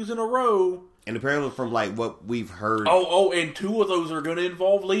 pay-per-views in a row. And apparently from like what we've heard. Oh, and 2 of those are going to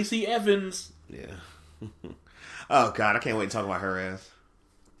involve Lacey Evans. Yeah. Oh God, I can't wait to talk about her ass.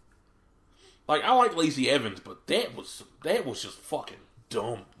 Like, I like Lacey Evans, but that was just fucking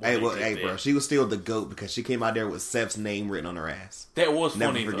dumb. Hey, bro, she was still the GOAT because she came out there with Seth's name written on her ass. That was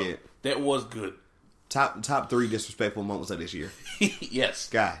Never funny, forget. though. That was good. Top 3 disrespectful moments of this year. Yes.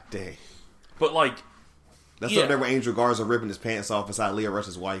 God dang. But, like, That's Yeah. up there with Angel Garza ripping his pants off inside Leah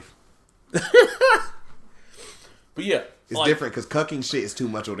Rush's wife. but yeah. It's like, different because cucking shit is too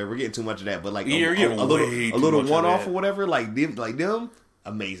much or whatever. We're getting too much of that, but like You're getting a way too little much of one off that. or whatever, like them,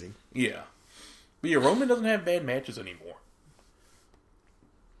 amazing. Yeah. But yeah, Roman doesn't have bad matches anymore.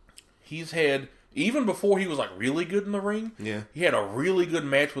 He's had, even before he was like really good in the ring, Yeah. he had a really good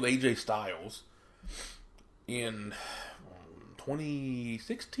match with AJ Styles in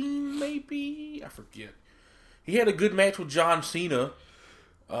 2016, maybe? I forget. He had a good match with John Cena.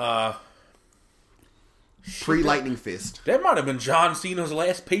 Pre-Lightning Fist. That might have been John Cena's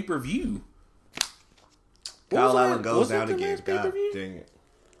last pay-per-view. Kyle Was Allen that- goes was down that the again. last God pay-per-view? dang it.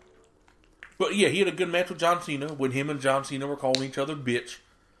 But yeah, he had a good match with John Cena when him and John Cena were calling each other bitch.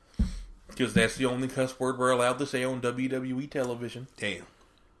 Because that's the only cuss word we're allowed to say on WWE television. Damn,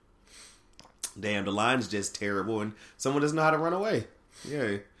 the line is just terrible, and someone doesn't know how to run away.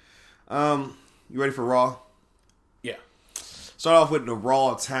 Yeah. You ready for Raw? Yeah. Start off with the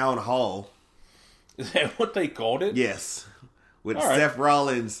Raw Town Hall. Is that what they called it? Yes. With All right. Seth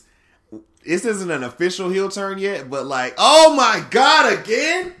Rollins. This isn't an official heel turn yet, but like, oh my God,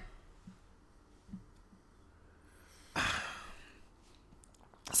 again?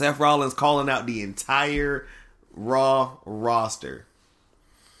 Seth Rollins calling out the entire Raw roster.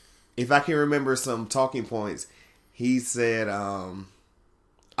 If I can remember some talking points, he said,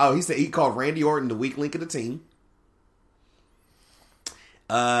 he called Randy Orton the weak link of the team.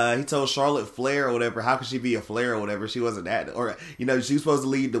 He told Charlotte Flair or whatever, how could she be a Flair or whatever? She wasn't that, or she was supposed to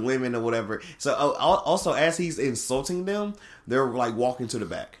lead the women or whatever. So also as he's insulting them, they're like walking to the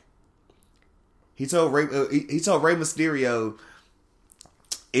back. He told Rey Mysterio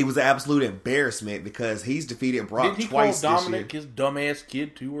it was an absolute embarrassment because he's defeated Brock Didn't he twice call this year. Dominic his dumbass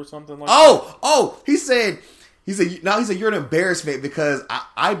kid too or something like that? Oh, he said you're an embarrassment because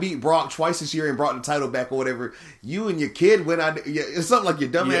I beat Brock twice this year and brought the title back or whatever. You and your kid went out, it's something like your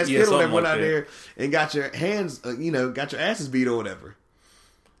dumbass kid or whatever went out there and got your hands, got your asses beat or whatever.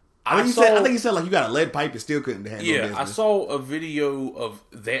 I think he said like you got a lead pipe and still couldn't handle business. I saw a video of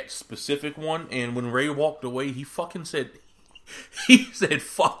that specific one, and when Ray walked away, he fucking said,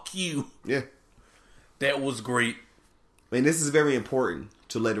 fuck you. Yeah. That was great. And this is very important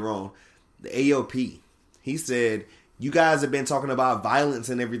to later on. The AOP. He said, you guys have been talking about violence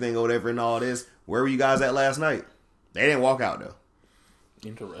and everything or whatever and all this. Where were you guys at last night? They didn't walk out though.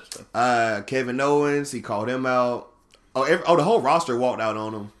 Interesting. Kevin Owens, he called him out. The whole roster walked out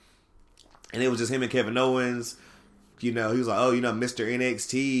on him. And it was just him and Kevin Owens. He was like, Mr.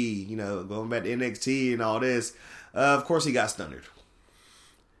 NXT, going back to NXT and all this. Of course he got stunned.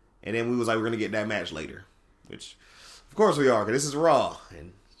 And then we was like, we're going to get that match later. Which, of course we are, because this is Raw.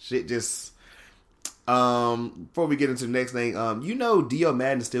 And shit just... before we get into the next thing, Dio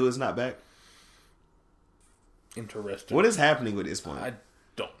Madden still is not back? Interesting. What is happening with this one? I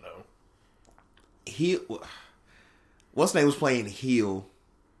don't know. What's name was playing heel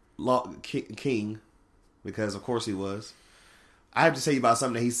King, because of course he was. I have to tell you about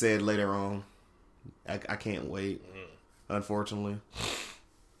something that he said later on. I can't wait. Unfortunately,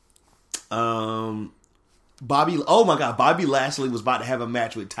 Bobby Lashley was about to have a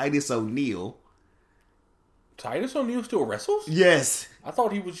match with Titus O'Neil. Titus O'Neil still wrestles? Yes, I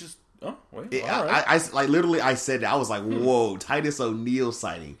thought he was just... Oh, wait. All I right. literally I said that. I was like, whoa, Titus O'Neil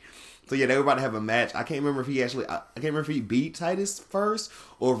sighting. So yeah, they were about to have a match. I can't remember if he beat Titus first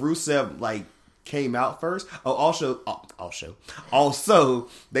or if Rusev like came out first. Also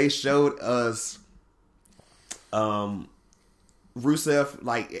they showed us Rusev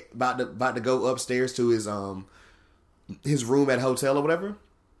like about to go upstairs to his room at hotel or whatever.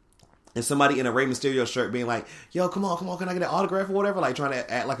 And somebody in a Rey Mysterio shirt being like, yo, come on, can I get an autograph or whatever? Like trying to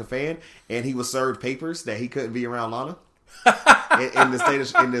act like a fan. And he was served papers that he couldn't be around Lana. in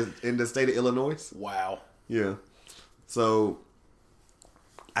the state of Illinois. Wow. Yeah. So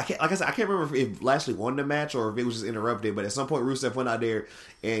I can't, like I said, I can't remember if Lashley won the match or if it was just interrupted. But at some point, Rusev went out there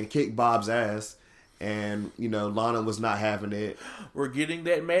and kicked Bob's ass, and Lana was not having it. We're getting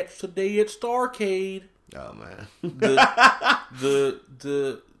that match today at Starrcade. Oh man,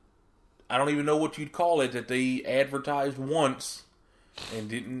 the I don't even know what you'd call it that they advertised once and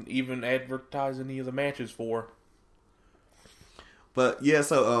didn't even advertise any of the matches for. But yeah,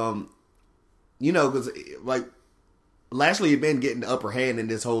 so because like Lashley had been getting the upper hand in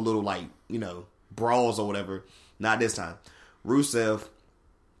this whole little brawls or whatever. Not this time. Rusev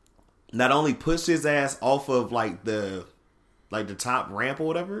not only pushed his ass off of the top ramp or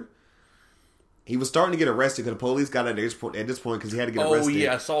whatever. He was starting to get arrested because the police got at this point because he had to get arrested. Oh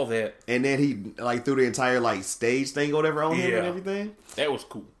yeah, I saw that. And then he threw the entire stage thing or whatever on him and everything. That was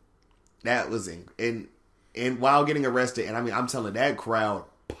cool. That was and while getting arrested, and I mean I'm telling that crowd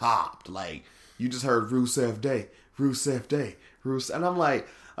popped. Like you just heard Rusev Day, Rusev Day, Rusev, and I'm like,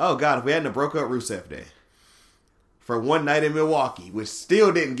 oh god, if we hadn't broke up Rusev Day for one night in Milwaukee, which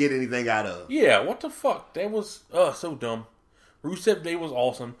still didn't get anything out of. Yeah, what the fuck? That was so dumb. Rusev Day was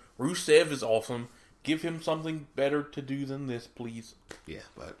awesome. Rusev is awesome. Give him something better to do than this, please. Yeah,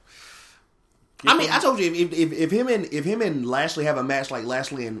 but I told you if him and Lashley have a match like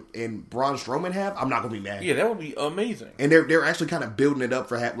Lashley and Braun Strowman have, I'm not gonna be mad. Yeah, that would be amazing. And they're actually kind of building it up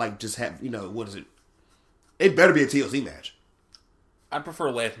for what is it? It better be a TLC match. I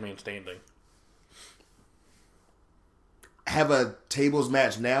prefer Last Man Standing. Have a tables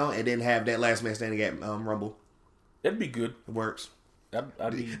match now and then have that Last Man Standing at Rumble. That'd be good. It works.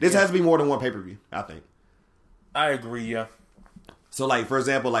 This has to be more than one pay-per-view, I think. I agree, yeah. So, for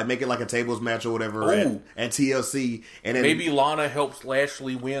example, make it like a tables match or whatever at TLC. And then maybe Lana helps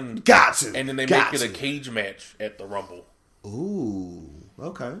Lashley win. Got to. And then they make it a cage match at the Rumble. Ooh,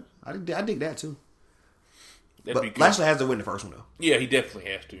 okay. I dig that, too. That'd be good. Lashley has to win the first one, though. Yeah, he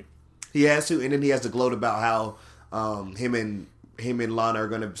definitely has to. He has to, and then he has to gloat about how him and Lana are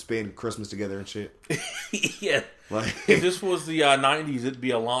going to spend Christmas together and shit. Yeah. If this was the 90s, it'd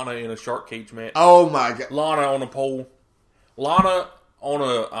be a Lana in a shark cage match. Oh my god. Lana on a pole. Lana on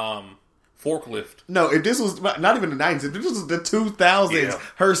a forklift. No, if this was not even the 90s, if this was the 2000s,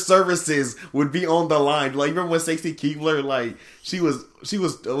 her services would be on the line. Remember when Stacey Keebler, she was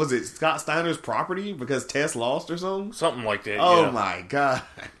it Scott Steiner's property because Tess lost or something? Something like that, Oh my god.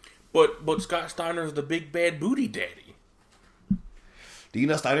 But Scott Steiner's the big bad booty daddy. Do you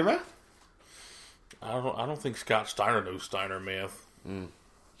know Steiner math? I don't think Scott Steiner knows Steiner math.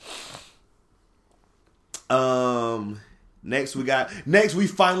 Next we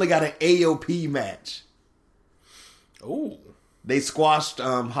finally got an AOP match. Oh. They squashed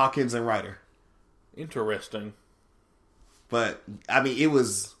Hawkins and Ryder. Interesting. But I mean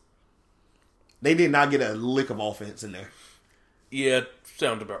they did not get a lick of offense in there. Yeah,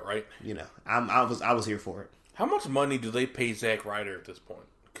 sounds about right. I was here for it. How much money do they pay Zack Ryder at this point?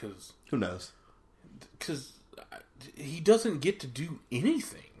 Because who knows? Because he doesn't get to do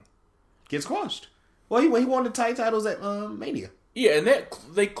anything. Get squashed. Well, he won the tag titles at Mania. Yeah, and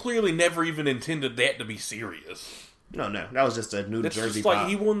they clearly never even intended that to be serious. No, that was just a New Jersey pop. Like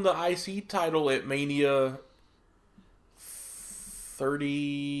he won the IC title at Mania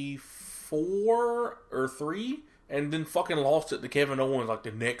 34 or 3, and then fucking lost it to Kevin Owens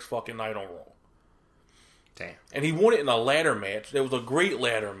the next fucking night on Raw. Damn. And he won it in a ladder match. It was a great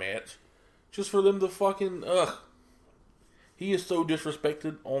ladder match. Just for them to fucking he is so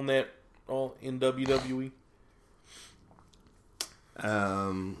disrespected on that in WWE.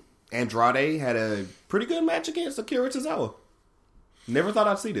 Andrade had a pretty good match against Akira Tozawa. Never thought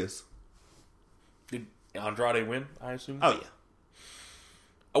I'd see this. Did Andrade win, I assume? Oh yeah.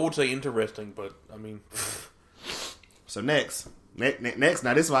 I would say interesting, but I mean So next, now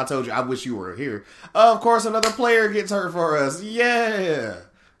this is why I told you I wish you were here. Of course another player gets hurt for us. Yeah.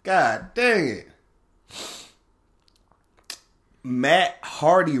 God dang it. Matt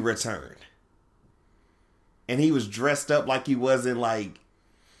Hardy returned. And he was dressed up like he was in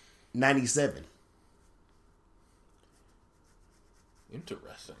 97.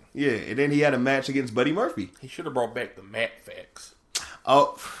 interesting. Yeah, and then he had a match against Buddy Murphy. He should have brought back the Matt facts.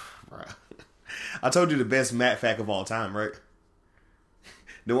 Oh, I told you the best Matt fact of all time, right?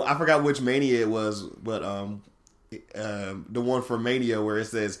 I forgot which Mania it was, but the one from Mania where it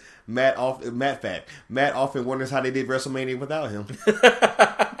says Matt fact. Matt often wonders how they did WrestleMania without him.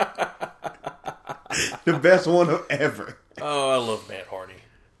 The best one ever. Oh, I love Matt Hardy.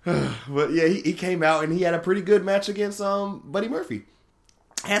 But yeah, he came out and he had a pretty good match against Buddy Murphy.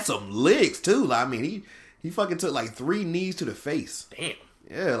 Had some licks too. I mean, he fucking took 3 knees to the face. Damn.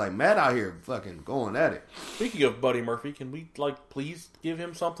 Yeah, like Matt out here fucking going at it. Speaking of Buddy Murphy, can we please give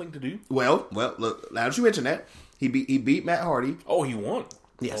him something to do? Well, look, now that you mention that, he beat Matt Hardy. Oh, he won.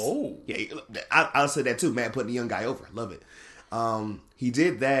 Yes. Oh. Yeah, I'll say that too. Matt putting the young guy over. Love it. He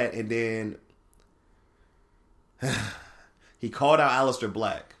did that, and then he called out Aleister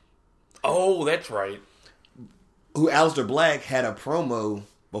Black. Oh, that's right. Who Aleister Black had a promo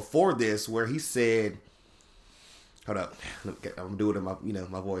before this where he said, hold up, I'm gonna do it in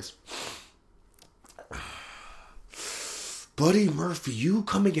my voice. Buddy Murphy, you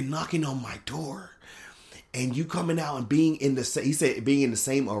coming and knocking on my door, and you coming out and being in the he said being in the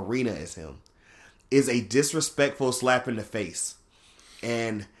same arena as him is a disrespectful slap in the face,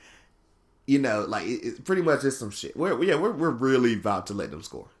 and like it pretty much is some shit. We're really about to let them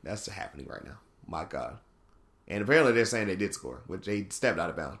score. That's happening right now. My God. And apparently they're saying they did score, which they stepped out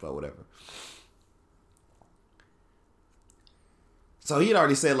of bounds, but whatever. So he had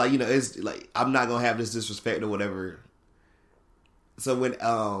already said, it's like, I'm not going to have this disrespect or whatever. So when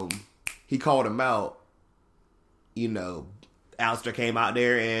he called him out, Aleister came out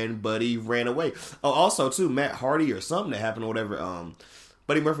there and Buddy ran away. Oh, also, too, Matt Hardy or something that happened or whatever,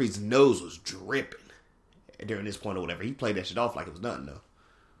 Buddy Murphy's nose was dripping during this point or whatever. He played that shit off like it was nothing, though.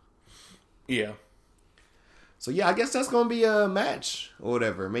 Yeah. So, yeah, I guess that's going to be a match or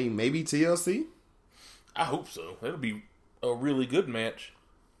whatever. Maybe TLC? I hope so. That'll be a really good match.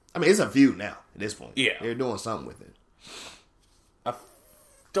 I mean, it's a feud now at this point. Yeah. They're doing something with it. I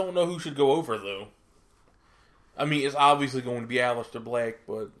don't know who should go over, though. I mean, it's obviously going to be Aleister Black,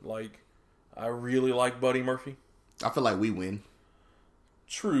 but, I really like Buddy Murphy. I feel like we win.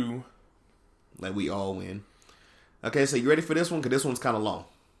 True. Like, we all win. Okay, so you ready for this one? Because this one's kind of long.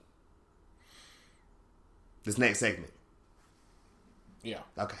 This next segment. Yeah.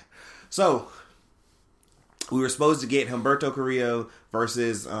 Okay. So, we were supposed to get Humberto Carrillo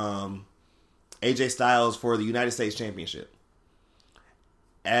versus AJ Styles for the United States Championship.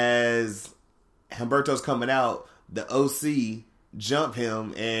 As Humberto's coming out, the OC jump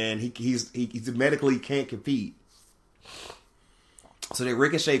him, and he medically can't compete. So then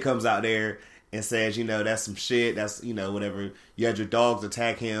Ricochet comes out there and says, that's some shit. That's, whatever. You had your dogs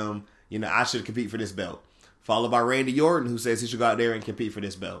attack him. I should compete for this belt. Followed by Randy Orton, who says he should go out there and compete for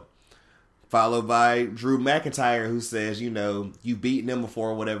this belt. Followed by Drew McIntyre, who says, you've beaten him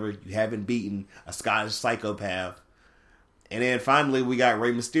before or whatever. You haven't beaten a Scottish psychopath. And then finally, we got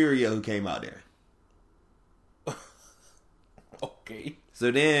Rey Mysterio, who came out there. Okay.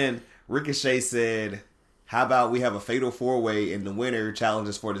 So then Ricochet said, how about we have a fatal four-way and the winner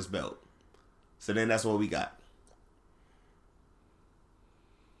challenges for this belt? So then that's what we got.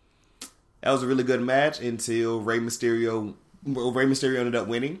 That was a really good match until Rey Mysterio ended up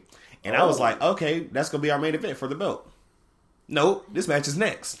winning. And I was like, okay, that's going to be our main event for the belt. Nope, this match is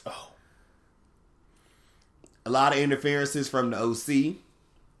next. Oh. A lot of interferences from the OC.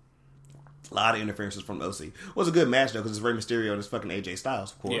 It was a good match, though, because it's Rey Mysterio and it's fucking AJ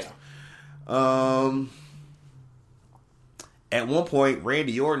Styles, of course. Yeah. At one point,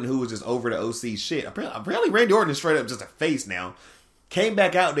 Randy Orton, who was just over the OC shit, apparently Randy Orton is straight up just a face now, came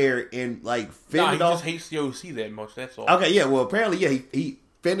back out there and, fended he off. just hates the OC that much, that's all. Okay, yeah, well, apparently, yeah, he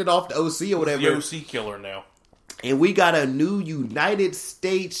fended off the OC or whatever. The OC killer now. And we got a new United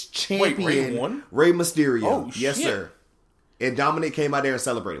States champion. Wait, Rey won? Rey Mysterio. Oh, yes, shit. sir. And Dominic came out there and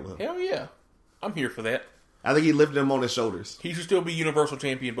celebrated with him. Hell yeah. I'm here for that. I think he lifted him on his shoulders. He should still be Universal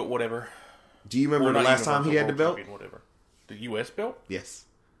Champion, but whatever. Do you remember the last time he had the belt? Champion, whatever. The U.S. belt? Yes.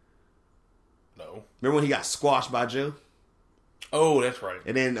 No. Remember when he got squashed by Joe? Oh, that's right.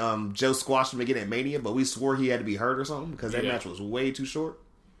 And then Joe squashed him again at Mania, but we swore he had to be hurt or something because that match was way too short.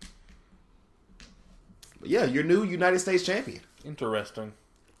 But yeah, your new United States champion. Interesting.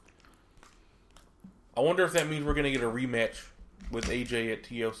 I wonder if that means we're going to get a rematch with AJ at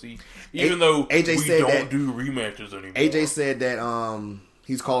TLC. Even though AJ we said don't that, do rematches anymore. AJ said that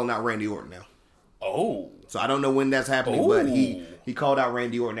he's calling out Randy Orton now. Oh. So I don't know when that's happening, but he called out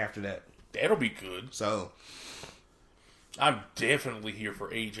Randy Orton after that. That'll be good. So I'm definitely here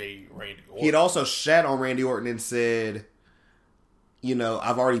for AJ Randy Orton. He had also shat on Randy Orton and said,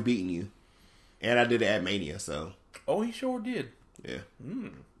 I've already beaten you. And I did it at Mania, so. Oh, he sure did. Yeah.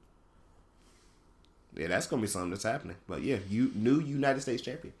 Yeah, that's going to be something that's happening. But yeah, new United States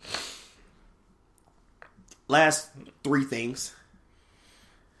champion. Last three things.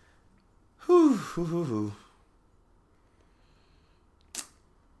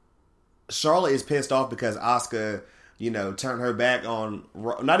 Charlotte is pissed off because Asuka, turned her back on,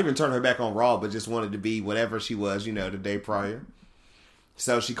 not even turned her back on Raw, but just wanted to be whatever she was, the day prior.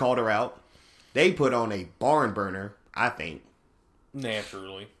 So she called her out. They put on a barn burner, I think.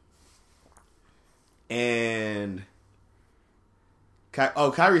 Naturally. And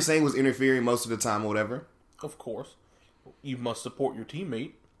Kairi Sane was interfering most of the time or whatever. Of course. You must support your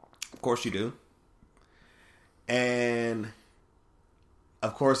teammate. Of course you do. And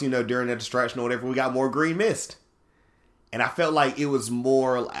of course, you know, during that distraction or whatever, we got more green mist. And I felt like it was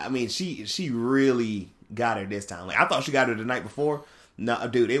more, I mean, she really got her this time. Like, I thought she got her the night before. No,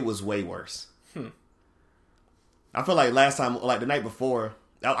 dude, it was way worse. I feel like last time, like the night before,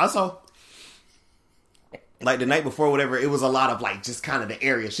 I saw, like the night before, whatever, it was a lot of like just kind of the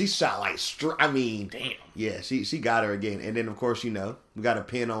area. She shot like, I mean, damn. Yeah, she got her again. And then of course, you know, we got a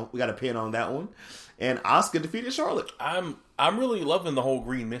pin on that one. And Asuka defeated Charlotte. I'm really loving the whole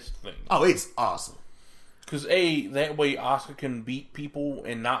Green Mist thing. Oh, it's awesome. Because that way Asuka can beat people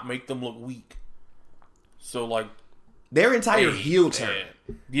and not make them look weak. So like their entire heel turn.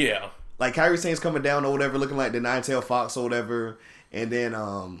 Yeah. Like Kairi Sane's coming down or whatever, looking like the Nine-Tailed Fox or whatever, and then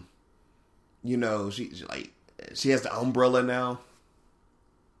you know, she has the umbrella now.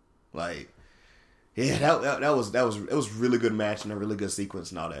 Like, yeah, that was it was a really good match and a really good sequence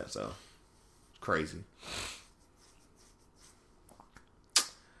and all that. So crazy.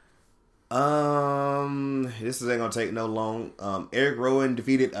 This ain't gonna take no long. Eric Rowan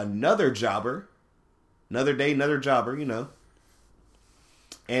defeated another jobber. Another day, another jobber, you know.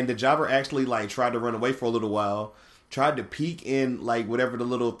 And the jobber actually like tried to run away for a little while. Tried to peek in like whatever the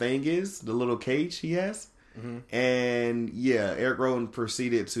little thing is, the little cage he has. Mm-hmm. And yeah, Eric Rowan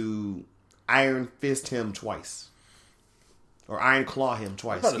proceeded to Iron Fist him twice. Or Iron Claw him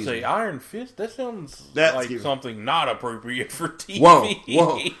twice. I was about to say Iron Fist? That sounds like something not appropriate for TV.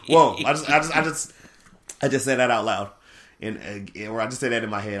 Whoa. I just said that out loud. Or I just said that in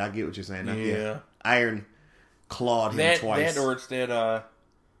my head. I get what you're saying now. Yeah. Iron clawed him twice. That or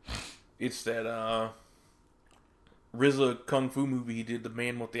it's that RZA Kung Fu movie he did, The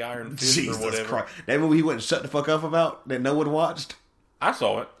Man with the Iron Fist Jesus or whatever. Christ. That movie he wouldn't shut the fuck up about that no one watched? I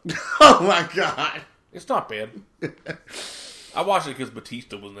saw it. Oh my God. It's not bad. I watched it because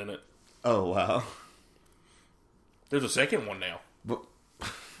Batista was in it. Oh wow. There's a second one now. But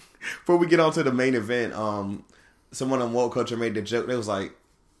before we get on to the main event, someone on Woke Culture made the joke. They was like,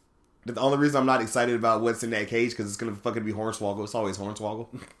 the only reason I'm not excited about what's in that cage because it's gonna fucking be Hornswoggle. It's always Hornswoggle.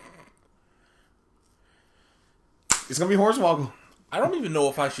 It's gonna be Hornswoggle. I don't even know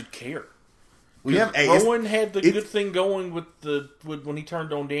if I should care. Rowan had the good thing going with when he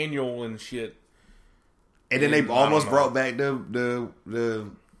turned on Daniel and shit. And then they almost brought back the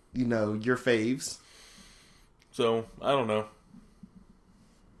you know, your faves. So I don't know.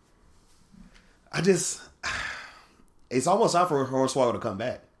 It's almost time for Hornswoggle to come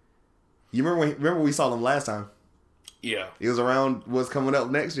back. You remember we saw him last time? Yeah. He was around what's coming up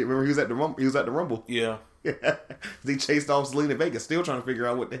next year. Remember he was at the Rumble. Yeah. He chased off Zelina Vega, still trying to figure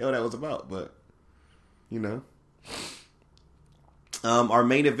out what the hell that was about, but you know. Our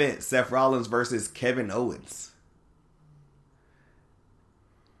main event, Seth Rollins versus Kevin Owens.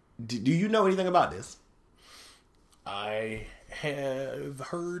 Do you know anything about this? I have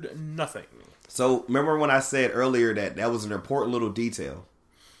heard nothing. So, remember when I said earlier that was an important little detail?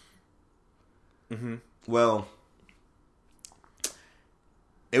 Mm-hmm. Well,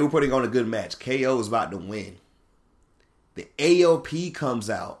 they were putting on a good match. KO was about to win. The AOP comes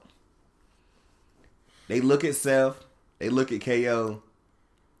out. They look at Seth, they look at KO,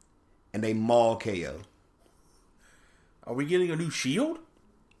 and they maul KO. Are we getting a new Shield?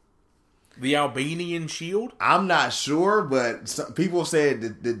 The Albanian Shield? I'm not sure, but some people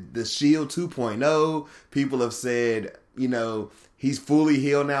said the Shield 2.0. People have said, you know, he's fully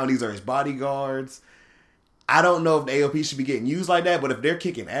healed now and these are his bodyguards. I don't know if the AOP should be getting used like that, but if they're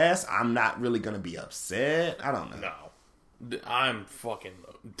kicking ass, I'm not really going to be upset. I don't know. No. I'm fucking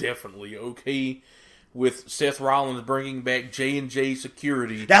definitely okay with Seth Rollins bringing back J&J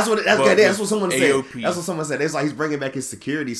security. That's what someone said. AOP. That's what someone said. It's like he's bringing back his security